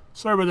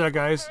 Sorry about that,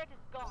 guys. Turret is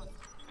gone.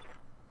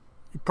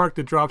 You parked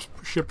the drop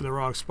ship in the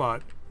wrong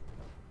spot.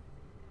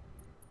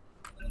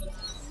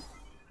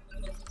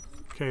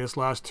 Okay, this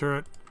last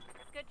turret.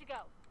 Good to go.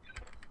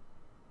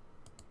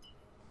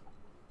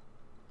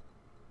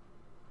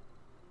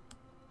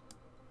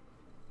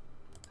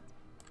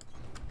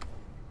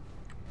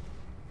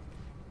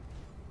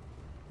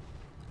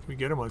 Can we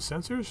get him on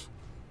sensors?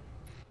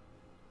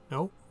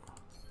 Nope.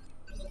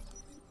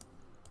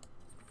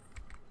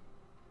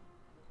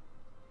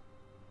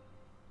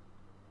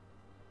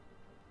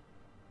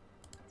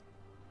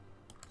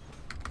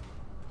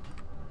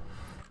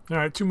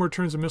 Alright, 2 more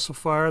turns of missile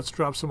fire. Let's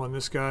drop some on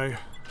this guy.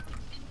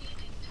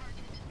 Engaging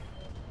target.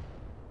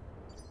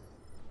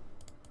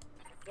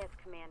 Yes,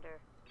 Commander.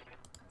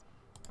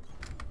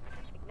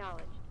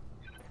 Acknowledged.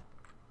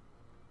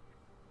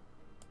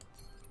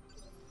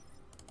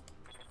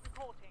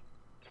 Reporting.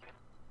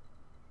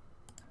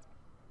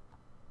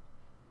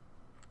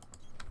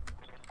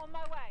 On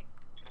my way.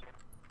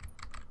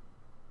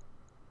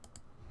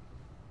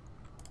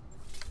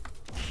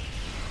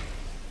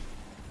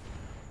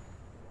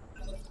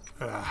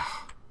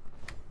 Ah.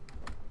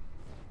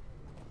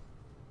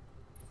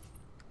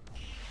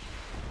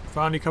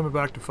 Finally coming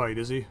back to fight,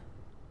 is he?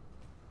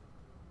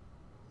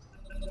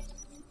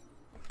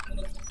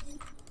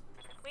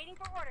 Waiting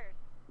for orders.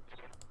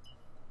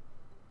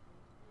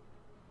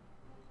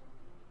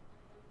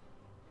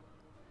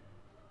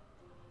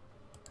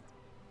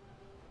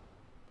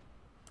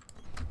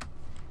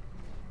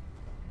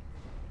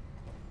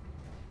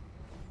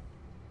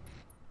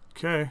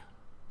 Okay.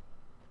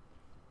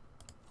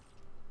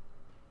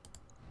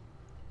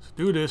 Let's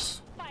do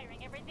this.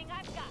 Firing everything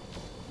I've got.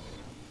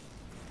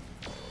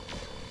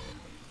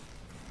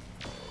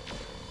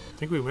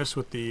 I think we missed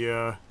with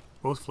the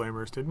both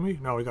flamers, didn't we?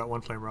 No, we got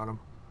one flamer on him.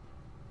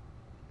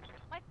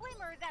 My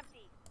flamer is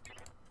empty.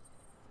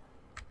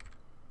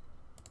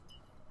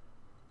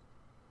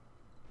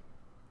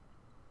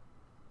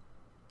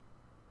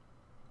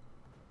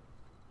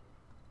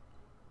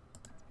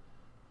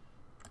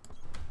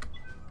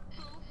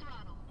 Full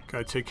throttle.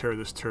 Gotta take care of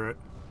this turret.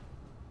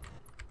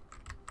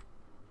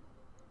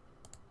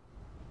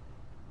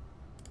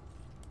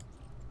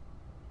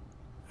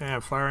 And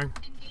I'm firing.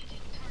 Engaging target.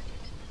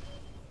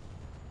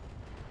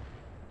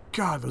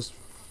 God, those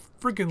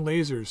freaking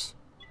lasers.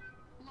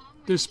 Long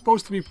They're range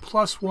supposed to be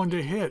 +1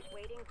 to hit.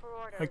 Waiting for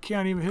orders. I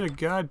can't even hit a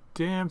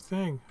goddamn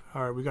thing.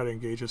 Alright, we gotta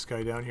engage this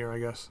guy down here, I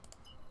guess.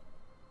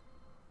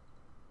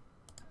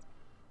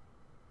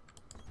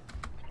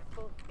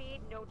 Full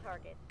speed, no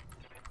target.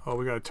 Oh,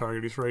 we got a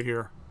target. He's right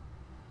here.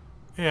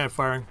 And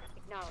firing.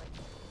 Acknowledged.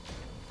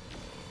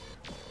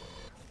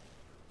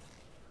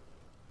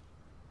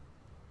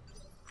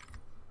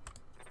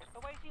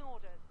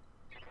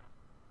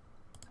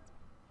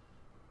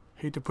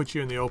 Hate to put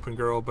you in the open,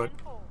 girl, but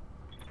 10-4.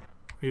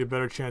 need a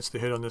better chance to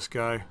hit on this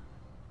guy.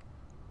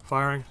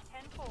 Firing.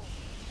 10-4.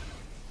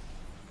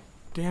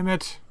 Damn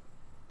it.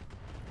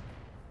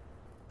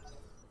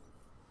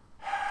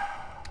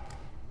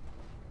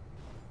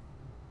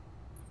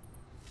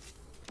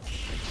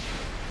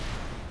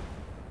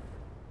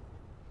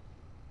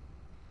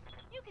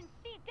 You can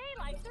see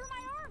daylight through my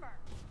armor.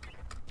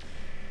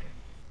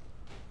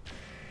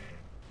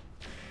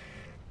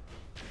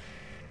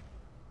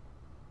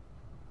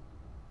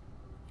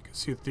 You can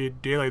see the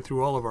daylight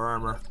through all of our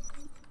armor.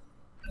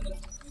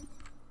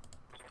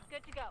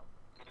 Good to go.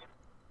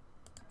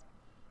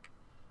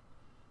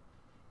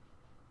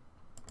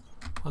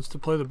 Wants to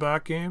play the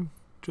back game?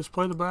 Just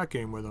play the back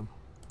game with him.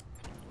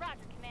 Roger,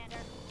 Commander.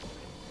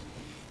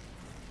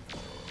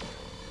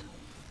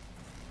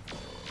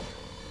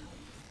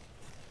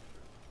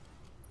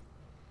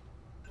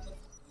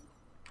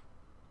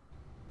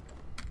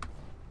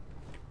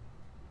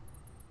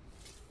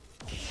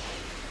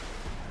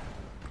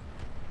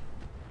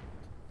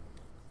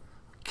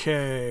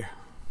 Okay.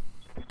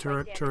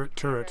 Turret, turret,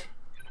 turret.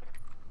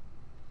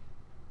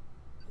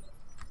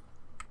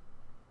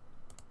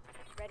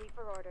 Ready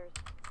for orders.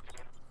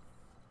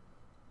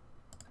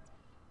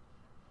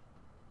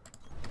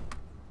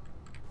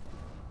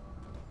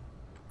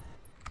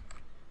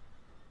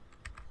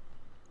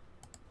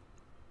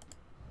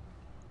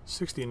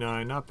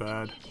 $69, not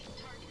bad. Engaging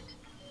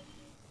target.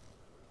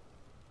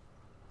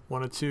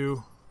 1 or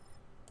 2.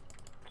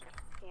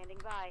 Standing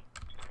by.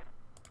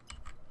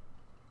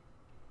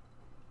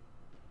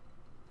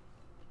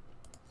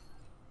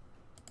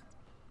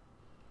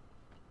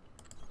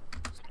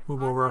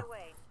 Move On over my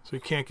way. so he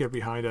can't get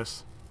behind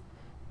us.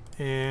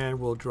 And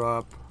we'll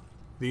drop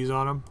these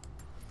on him.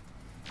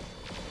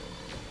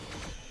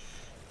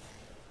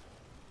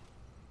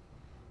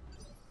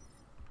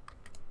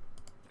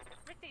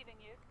 Receiving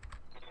you.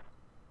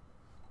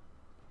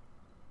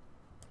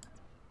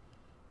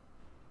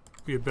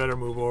 Be a better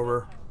move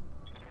over.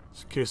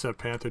 Just in case that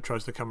panther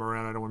tries to come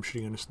around, I don't want him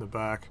shooting us in the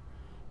back.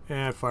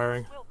 And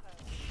firing. Wilco.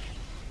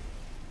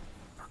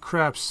 For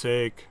crap's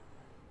sake.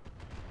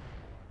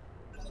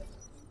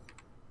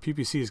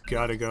 PPC's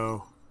gotta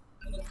go.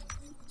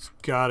 It's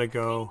gotta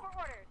go. For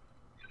orders.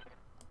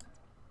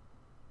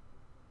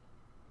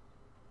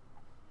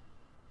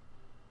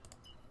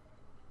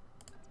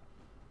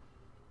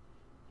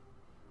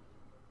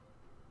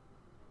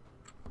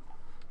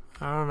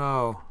 I don't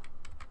know.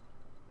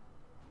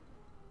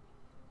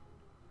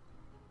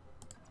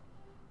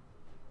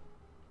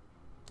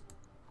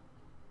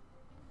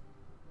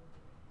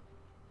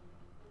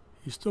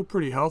 He's still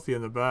pretty healthy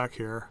in the back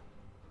here.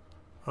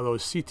 Although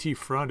his CT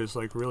front is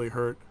like really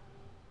hurt.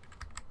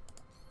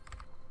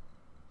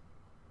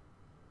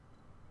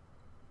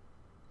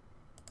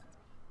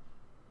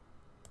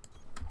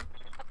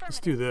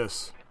 Let's do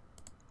this.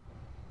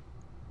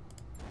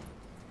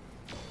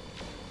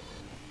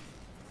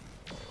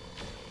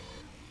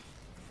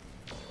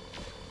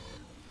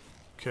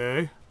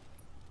 Okay.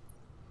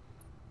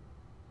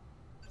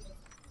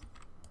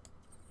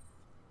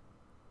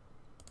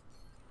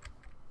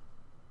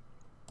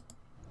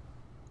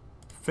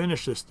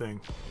 Finish this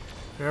thing.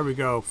 There we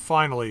go.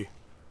 Finally.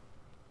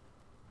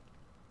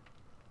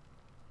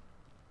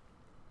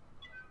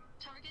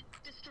 Target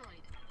destroyed.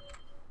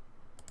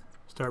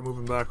 Start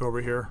moving back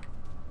over here.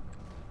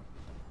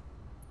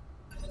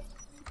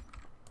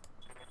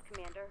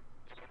 Commander.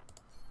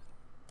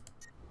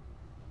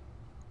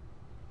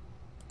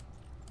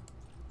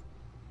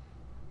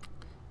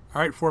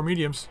 Alright, 4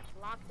 mediums.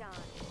 Locked on.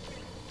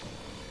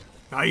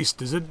 Nice.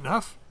 Is it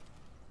enough?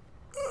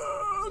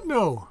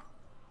 No.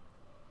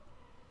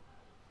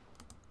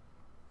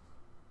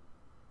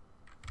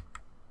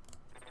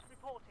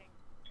 Reporting.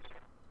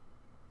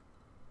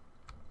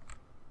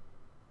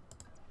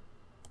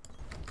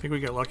 I think we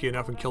got lucky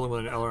enough and kill him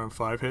with an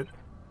LRM-5 hit.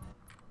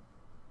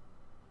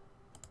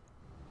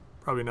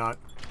 Probably not.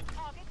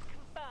 Target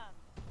confirmed.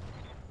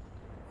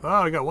 Oh,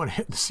 I got one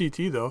hit in the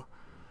CT though.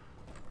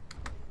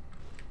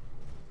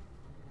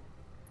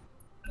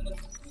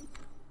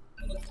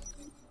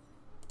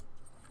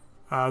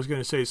 I was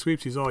going to say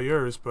sweeps, he's all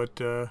yours, but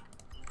you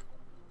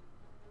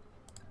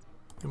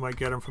might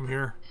get him from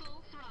here.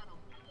 Full throttle.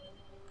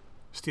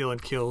 Stealing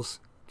kills.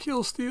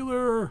 Kill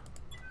stealer!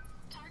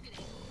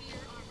 Targeting rear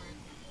armor.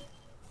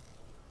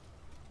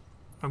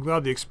 I'm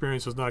glad the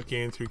experience was not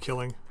gained through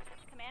killing.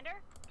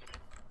 Commander.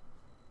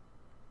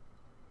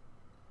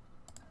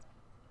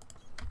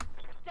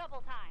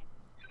 Double time.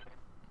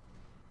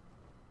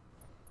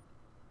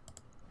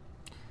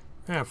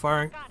 Yeah,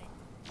 firing. Got it.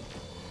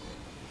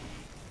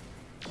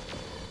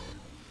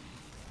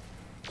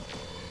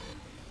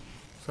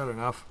 Is that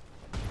enough?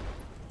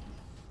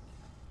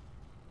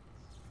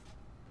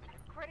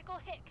 Critical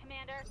hit,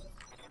 Commander.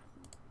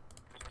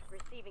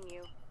 Receiving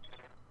you.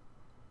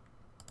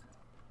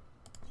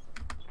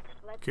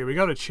 Okay, we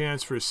got a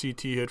chance for a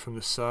CT hit from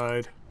the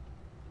side.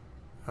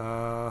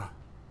 God,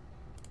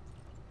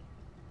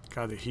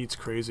 the heat's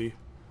crazy.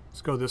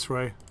 Let's go this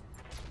way.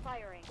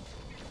 Firing.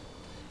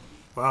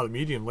 Wow, the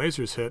medium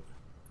lasers hit.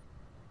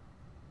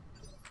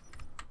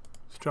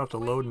 Dropped a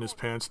load in his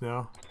pants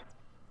now.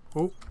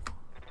 Oh.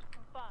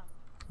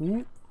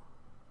 Confirmed. Ooh.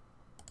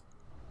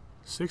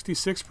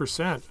 66%.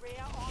 Rear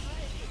armor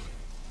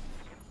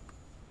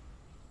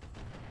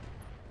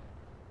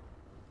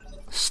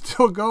issued.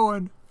 Still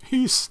going.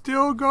 He's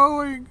still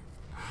going.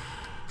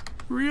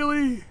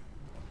 Really?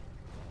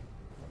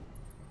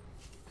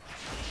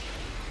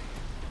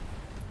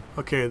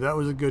 Okay, that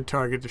was a good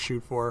target to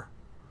shoot for.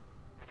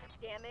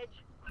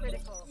 Damage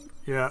critical.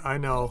 Yeah, I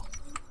know.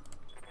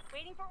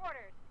 Waiting for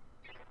orders.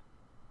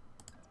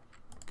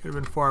 Could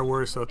have been far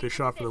worse though if they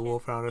shot for the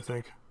Wolfhound, I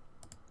think.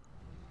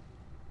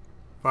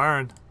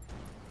 Byron.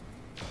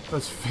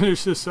 Let's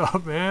finish this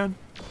up, man.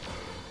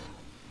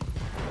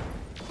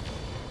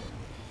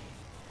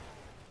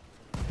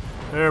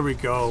 There we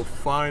go.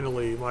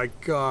 Finally. My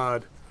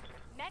God.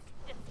 Mech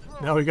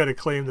destroyed. Now we got to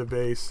claim the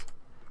base.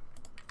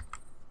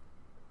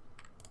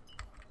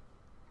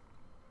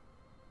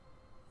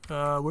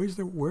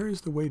 Where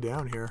is the way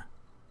down here?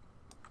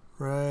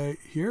 Right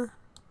here?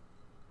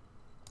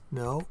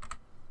 No.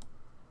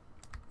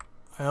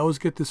 I always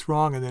get this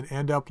wrong and then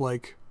end up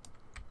like...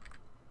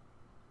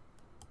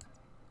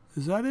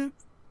 Is that it?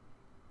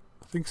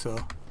 I think so.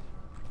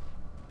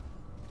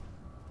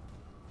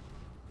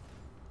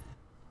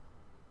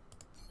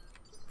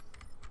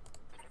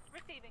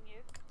 Receiving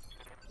you.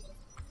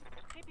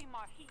 Keeping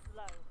my heat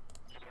low.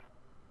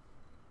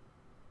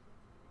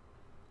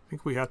 I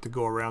think we have to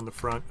go around the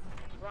front.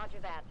 Roger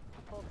that.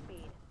 Full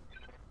speed.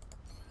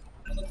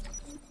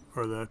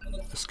 Or the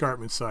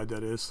escarpment side,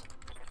 that is.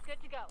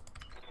 Good to go.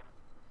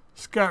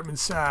 Escarpment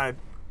side.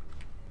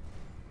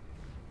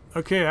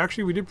 Okay,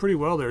 actually we did pretty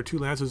well there. 2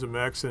 lances of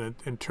mechs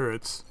and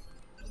turrets.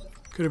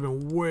 Could have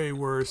been way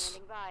worse.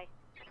 Standing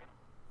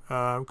by.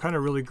 I'm kind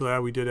of really glad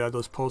we did add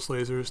those pulse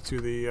lasers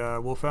to the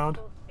Wolfhound.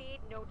 Full speed,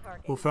 no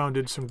target. Wolfhound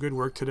did some good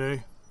work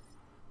today.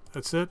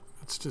 That's it.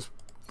 Let's just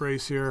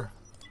brace here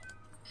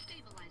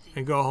Stabilizing.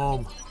 and go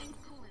home. Engaging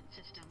coolant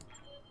system.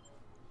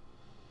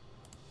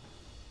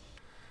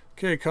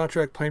 Okay,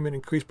 contract payment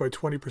increased by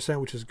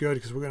 20%, which is good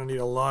because we're going to need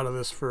a lot of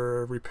this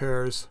for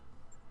repairs.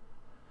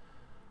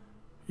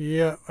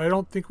 Yeah, I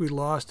don't think we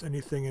lost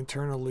anything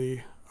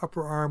internally.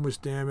 Upper arm was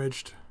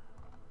damaged.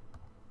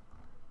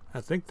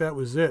 I think that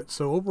was it.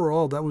 So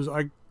overall,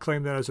 I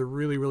claim that as a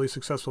really, really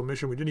successful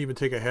mission. We didn't even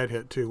take a head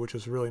hit too, which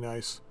is really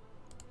nice.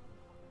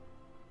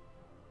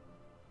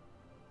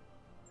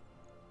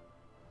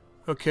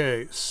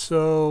 Okay,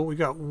 so we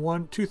got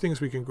two things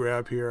we can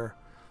grab here.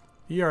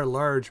 ER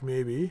large,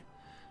 maybe.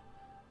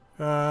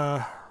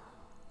 Tempted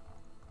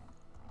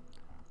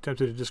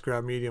to just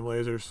grab medium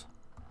lasers.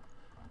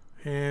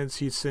 Hands,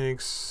 heat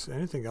sinks.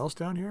 Anything else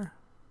down here?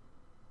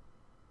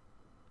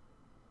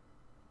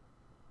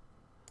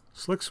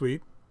 Slick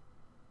Sweet.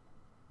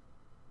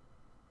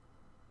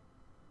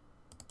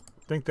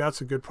 I think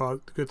that's a good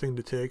thing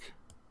to take.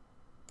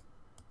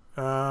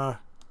 ER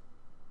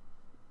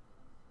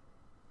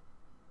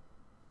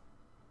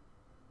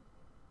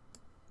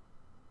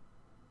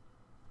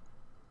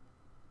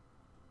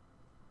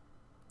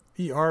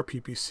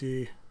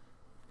PPC.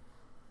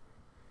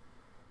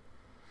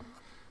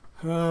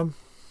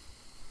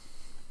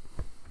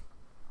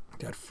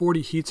 Got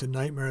 40 heats of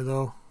Nightmare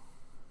though.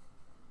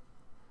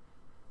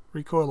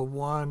 Recoil of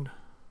 1.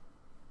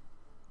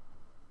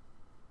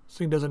 This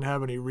thing doesn't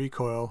have any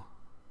recoil.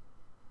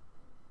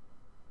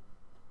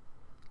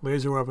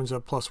 Laser weapons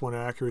have +1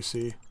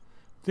 accuracy.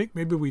 I think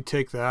maybe we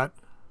take that.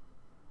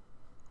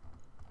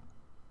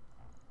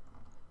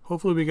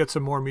 Hopefully we get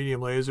some more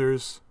medium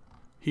lasers,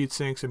 heat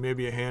sinks, and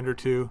maybe a hand or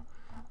two.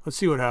 Let's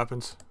see what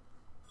happens.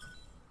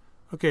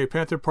 Okay,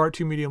 Panther Part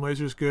 2 medium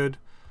lasers good.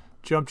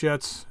 Jump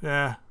jets,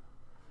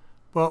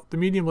 well, the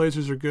medium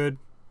lasers are good.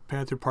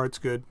 Panther Part's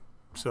good.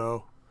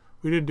 So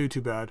we didn't do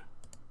too bad.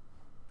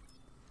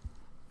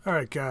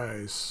 Alright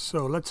guys,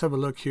 so let's have a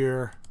look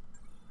here.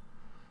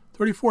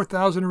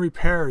 34,000 in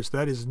repairs.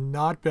 That is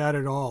not bad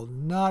at all.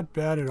 Not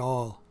bad at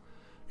all.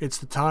 It's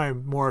the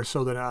time more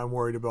so than I'm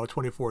worried about.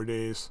 24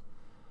 days.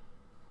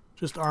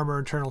 Just armor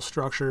internal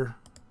structure.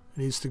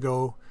 It needs to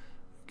go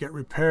get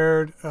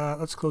repaired.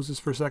 Let's close this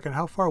for a second.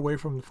 How far away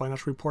from the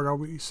financial report are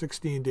we?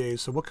 16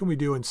 days. So what can we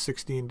do in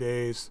 16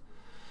 days?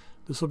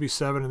 This will be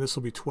 7 and this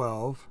will be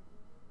 12.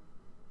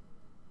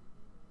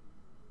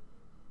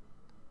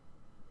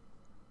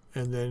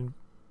 And then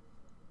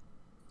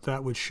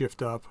that would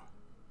shift up.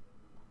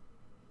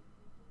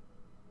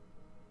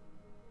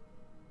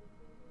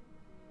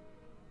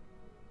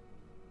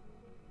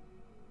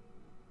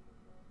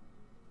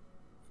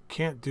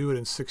 Can't do it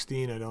in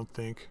 16, I don't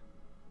think.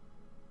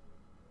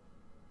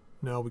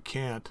 No, we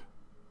can't.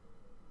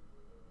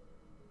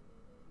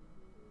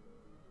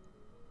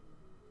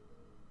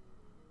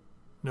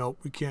 Nope,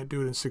 we can't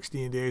do it in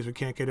 16 days. We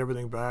can't get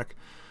everything back.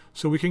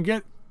 So we can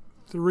get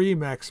 3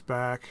 mechs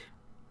back.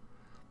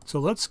 So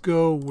let's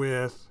go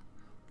with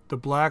the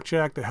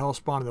Blackjack, the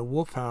Hellspawn, and the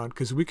Wolfhound,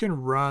 because we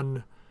can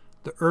run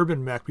the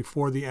Urban mech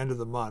before the end of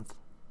the month.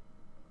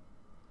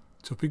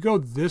 So if we go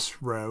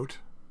this route,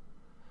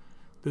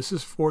 this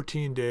is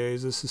 14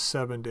 days, this is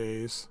 7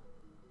 days.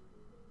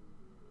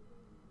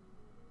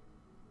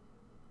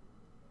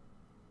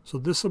 So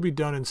this will be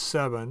done in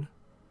 7.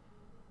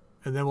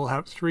 And then we'll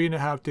have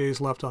 3.5 days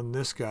left on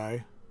this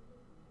guy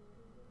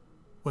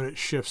when it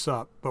shifts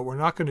up. But we're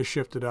not going to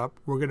shift it up.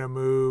 We're going to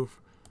move...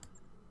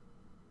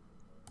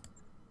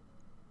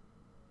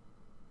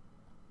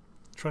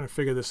 trying to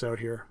figure this out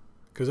here,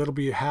 because it'll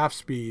be half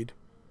speed.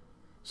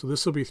 So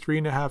this will be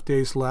 3.5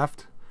 days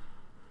left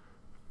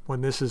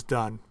when this is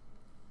done.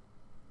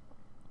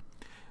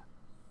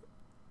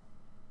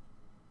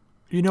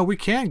 You know, we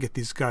can get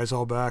these guys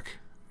all back.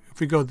 If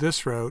we go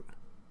this route,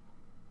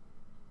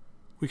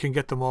 we can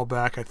get them all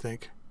back, I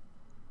think.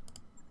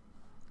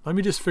 Let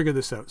me just figure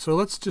this out. So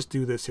let's just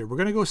do this here. We're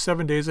going to go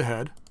 7 days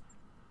ahead.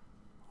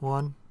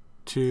 1,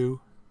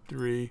 2,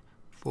 3,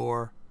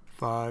 4,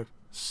 5,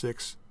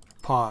 6,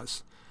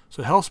 pause.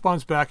 So health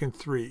spawns back in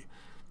 3.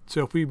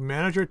 So if we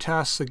manage our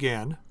tasks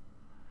again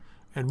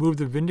and move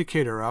the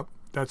Vindicator up,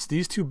 that's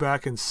these two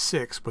back in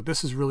 6, but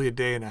this is really a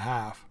day and a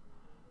half.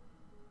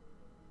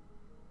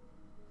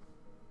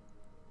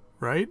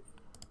 Right?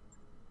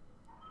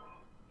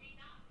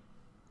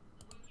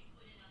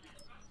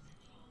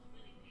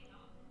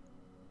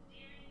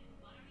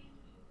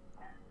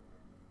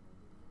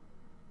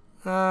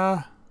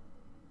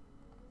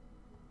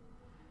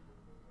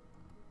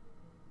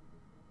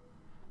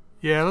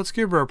 Yeah, let's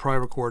give her our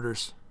private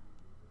quarters.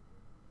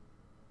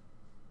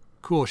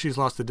 Cool, she's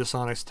lost the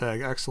dishonest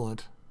tag.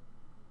 Excellent.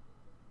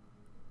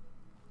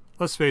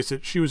 Let's face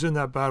it, she was in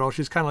that battle.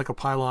 She's kind of like a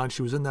pylon.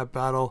 She was in that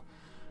battle.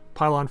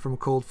 Pylon from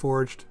Cold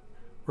Forged.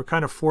 We're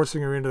kind of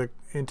forcing her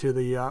into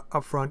the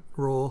upfront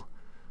role.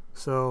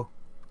 So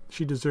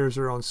she deserves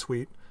her own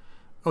suite.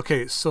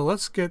 Okay, so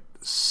let's get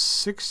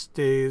 6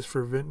 days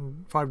for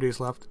 5 days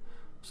left.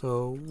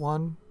 So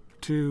 1,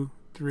 2,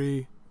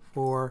 3,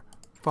 4,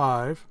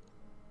 5.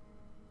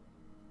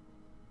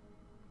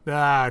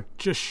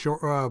 Just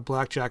short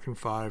blackjack and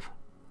 5.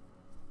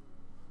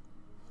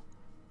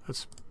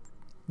 That's,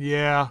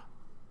 yeah.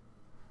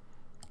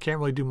 Can't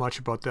really do much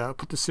about that.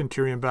 Put the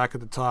Centurion back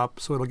at the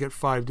top, so it'll get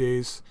 5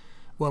 days.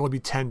 Well, it'll be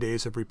 10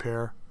 days of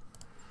repair.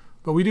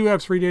 But we do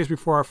have 3 days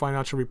before our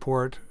financial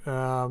report.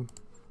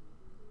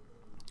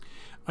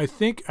 I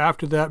think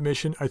after that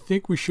mission, I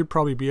think we should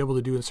probably be able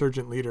to do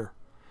Insurgent Leader.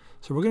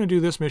 So we're going to do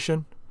this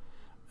mission,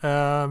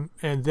 and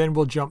then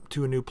we'll jump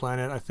to a new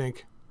planet, I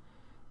think.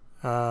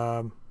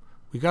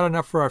 We got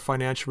enough for our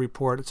financial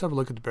report. Let's have a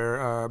look at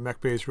the mech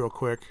bays real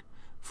quick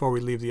before we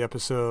leave the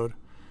episode.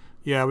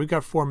 Yeah, we've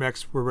got 4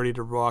 mechs we're ready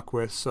to rock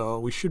with, so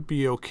we should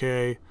be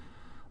okay.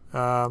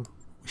 We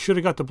should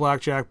have got the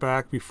blackjack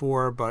back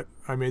before, but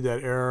I made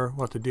that error.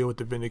 We'll have to deal with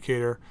the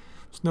Vindicator.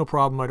 It's no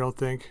problem, I don't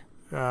think.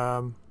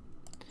 The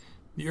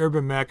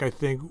urban mech, I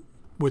think,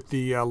 with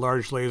the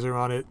large laser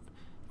on it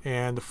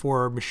and the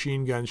 4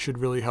 machine guns should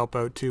really help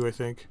out too, I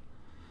think.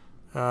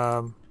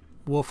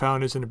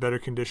 Wolfhound is in a better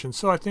condition,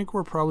 so I think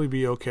we'll probably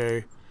be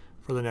okay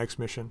for the next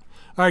mission.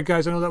 Alright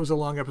guys, I know that was a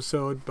long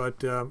episode,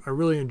 but I'm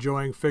really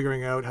enjoying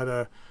figuring out how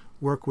to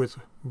work with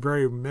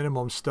very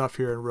minimum stuff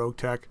here in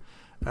Roguetech.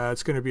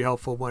 It's going to be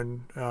helpful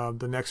when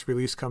the next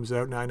release comes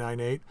out,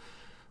 998,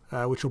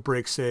 which will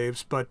break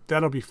saves, but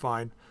that'll be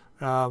fine.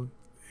 And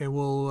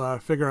we'll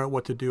figure out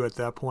what to do at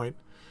that point.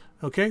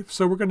 Okay,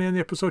 so we're going to end the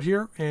episode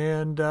here,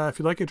 and if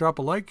you like it, drop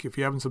a like. If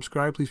you haven't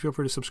subscribed, please feel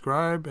free to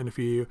subscribe, and if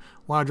you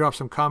want to drop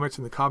some comments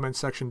in the comments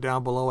section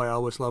down below, I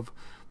always love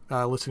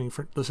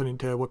listening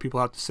to what people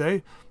have to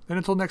say. And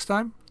until next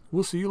time,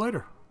 we'll see you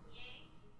later.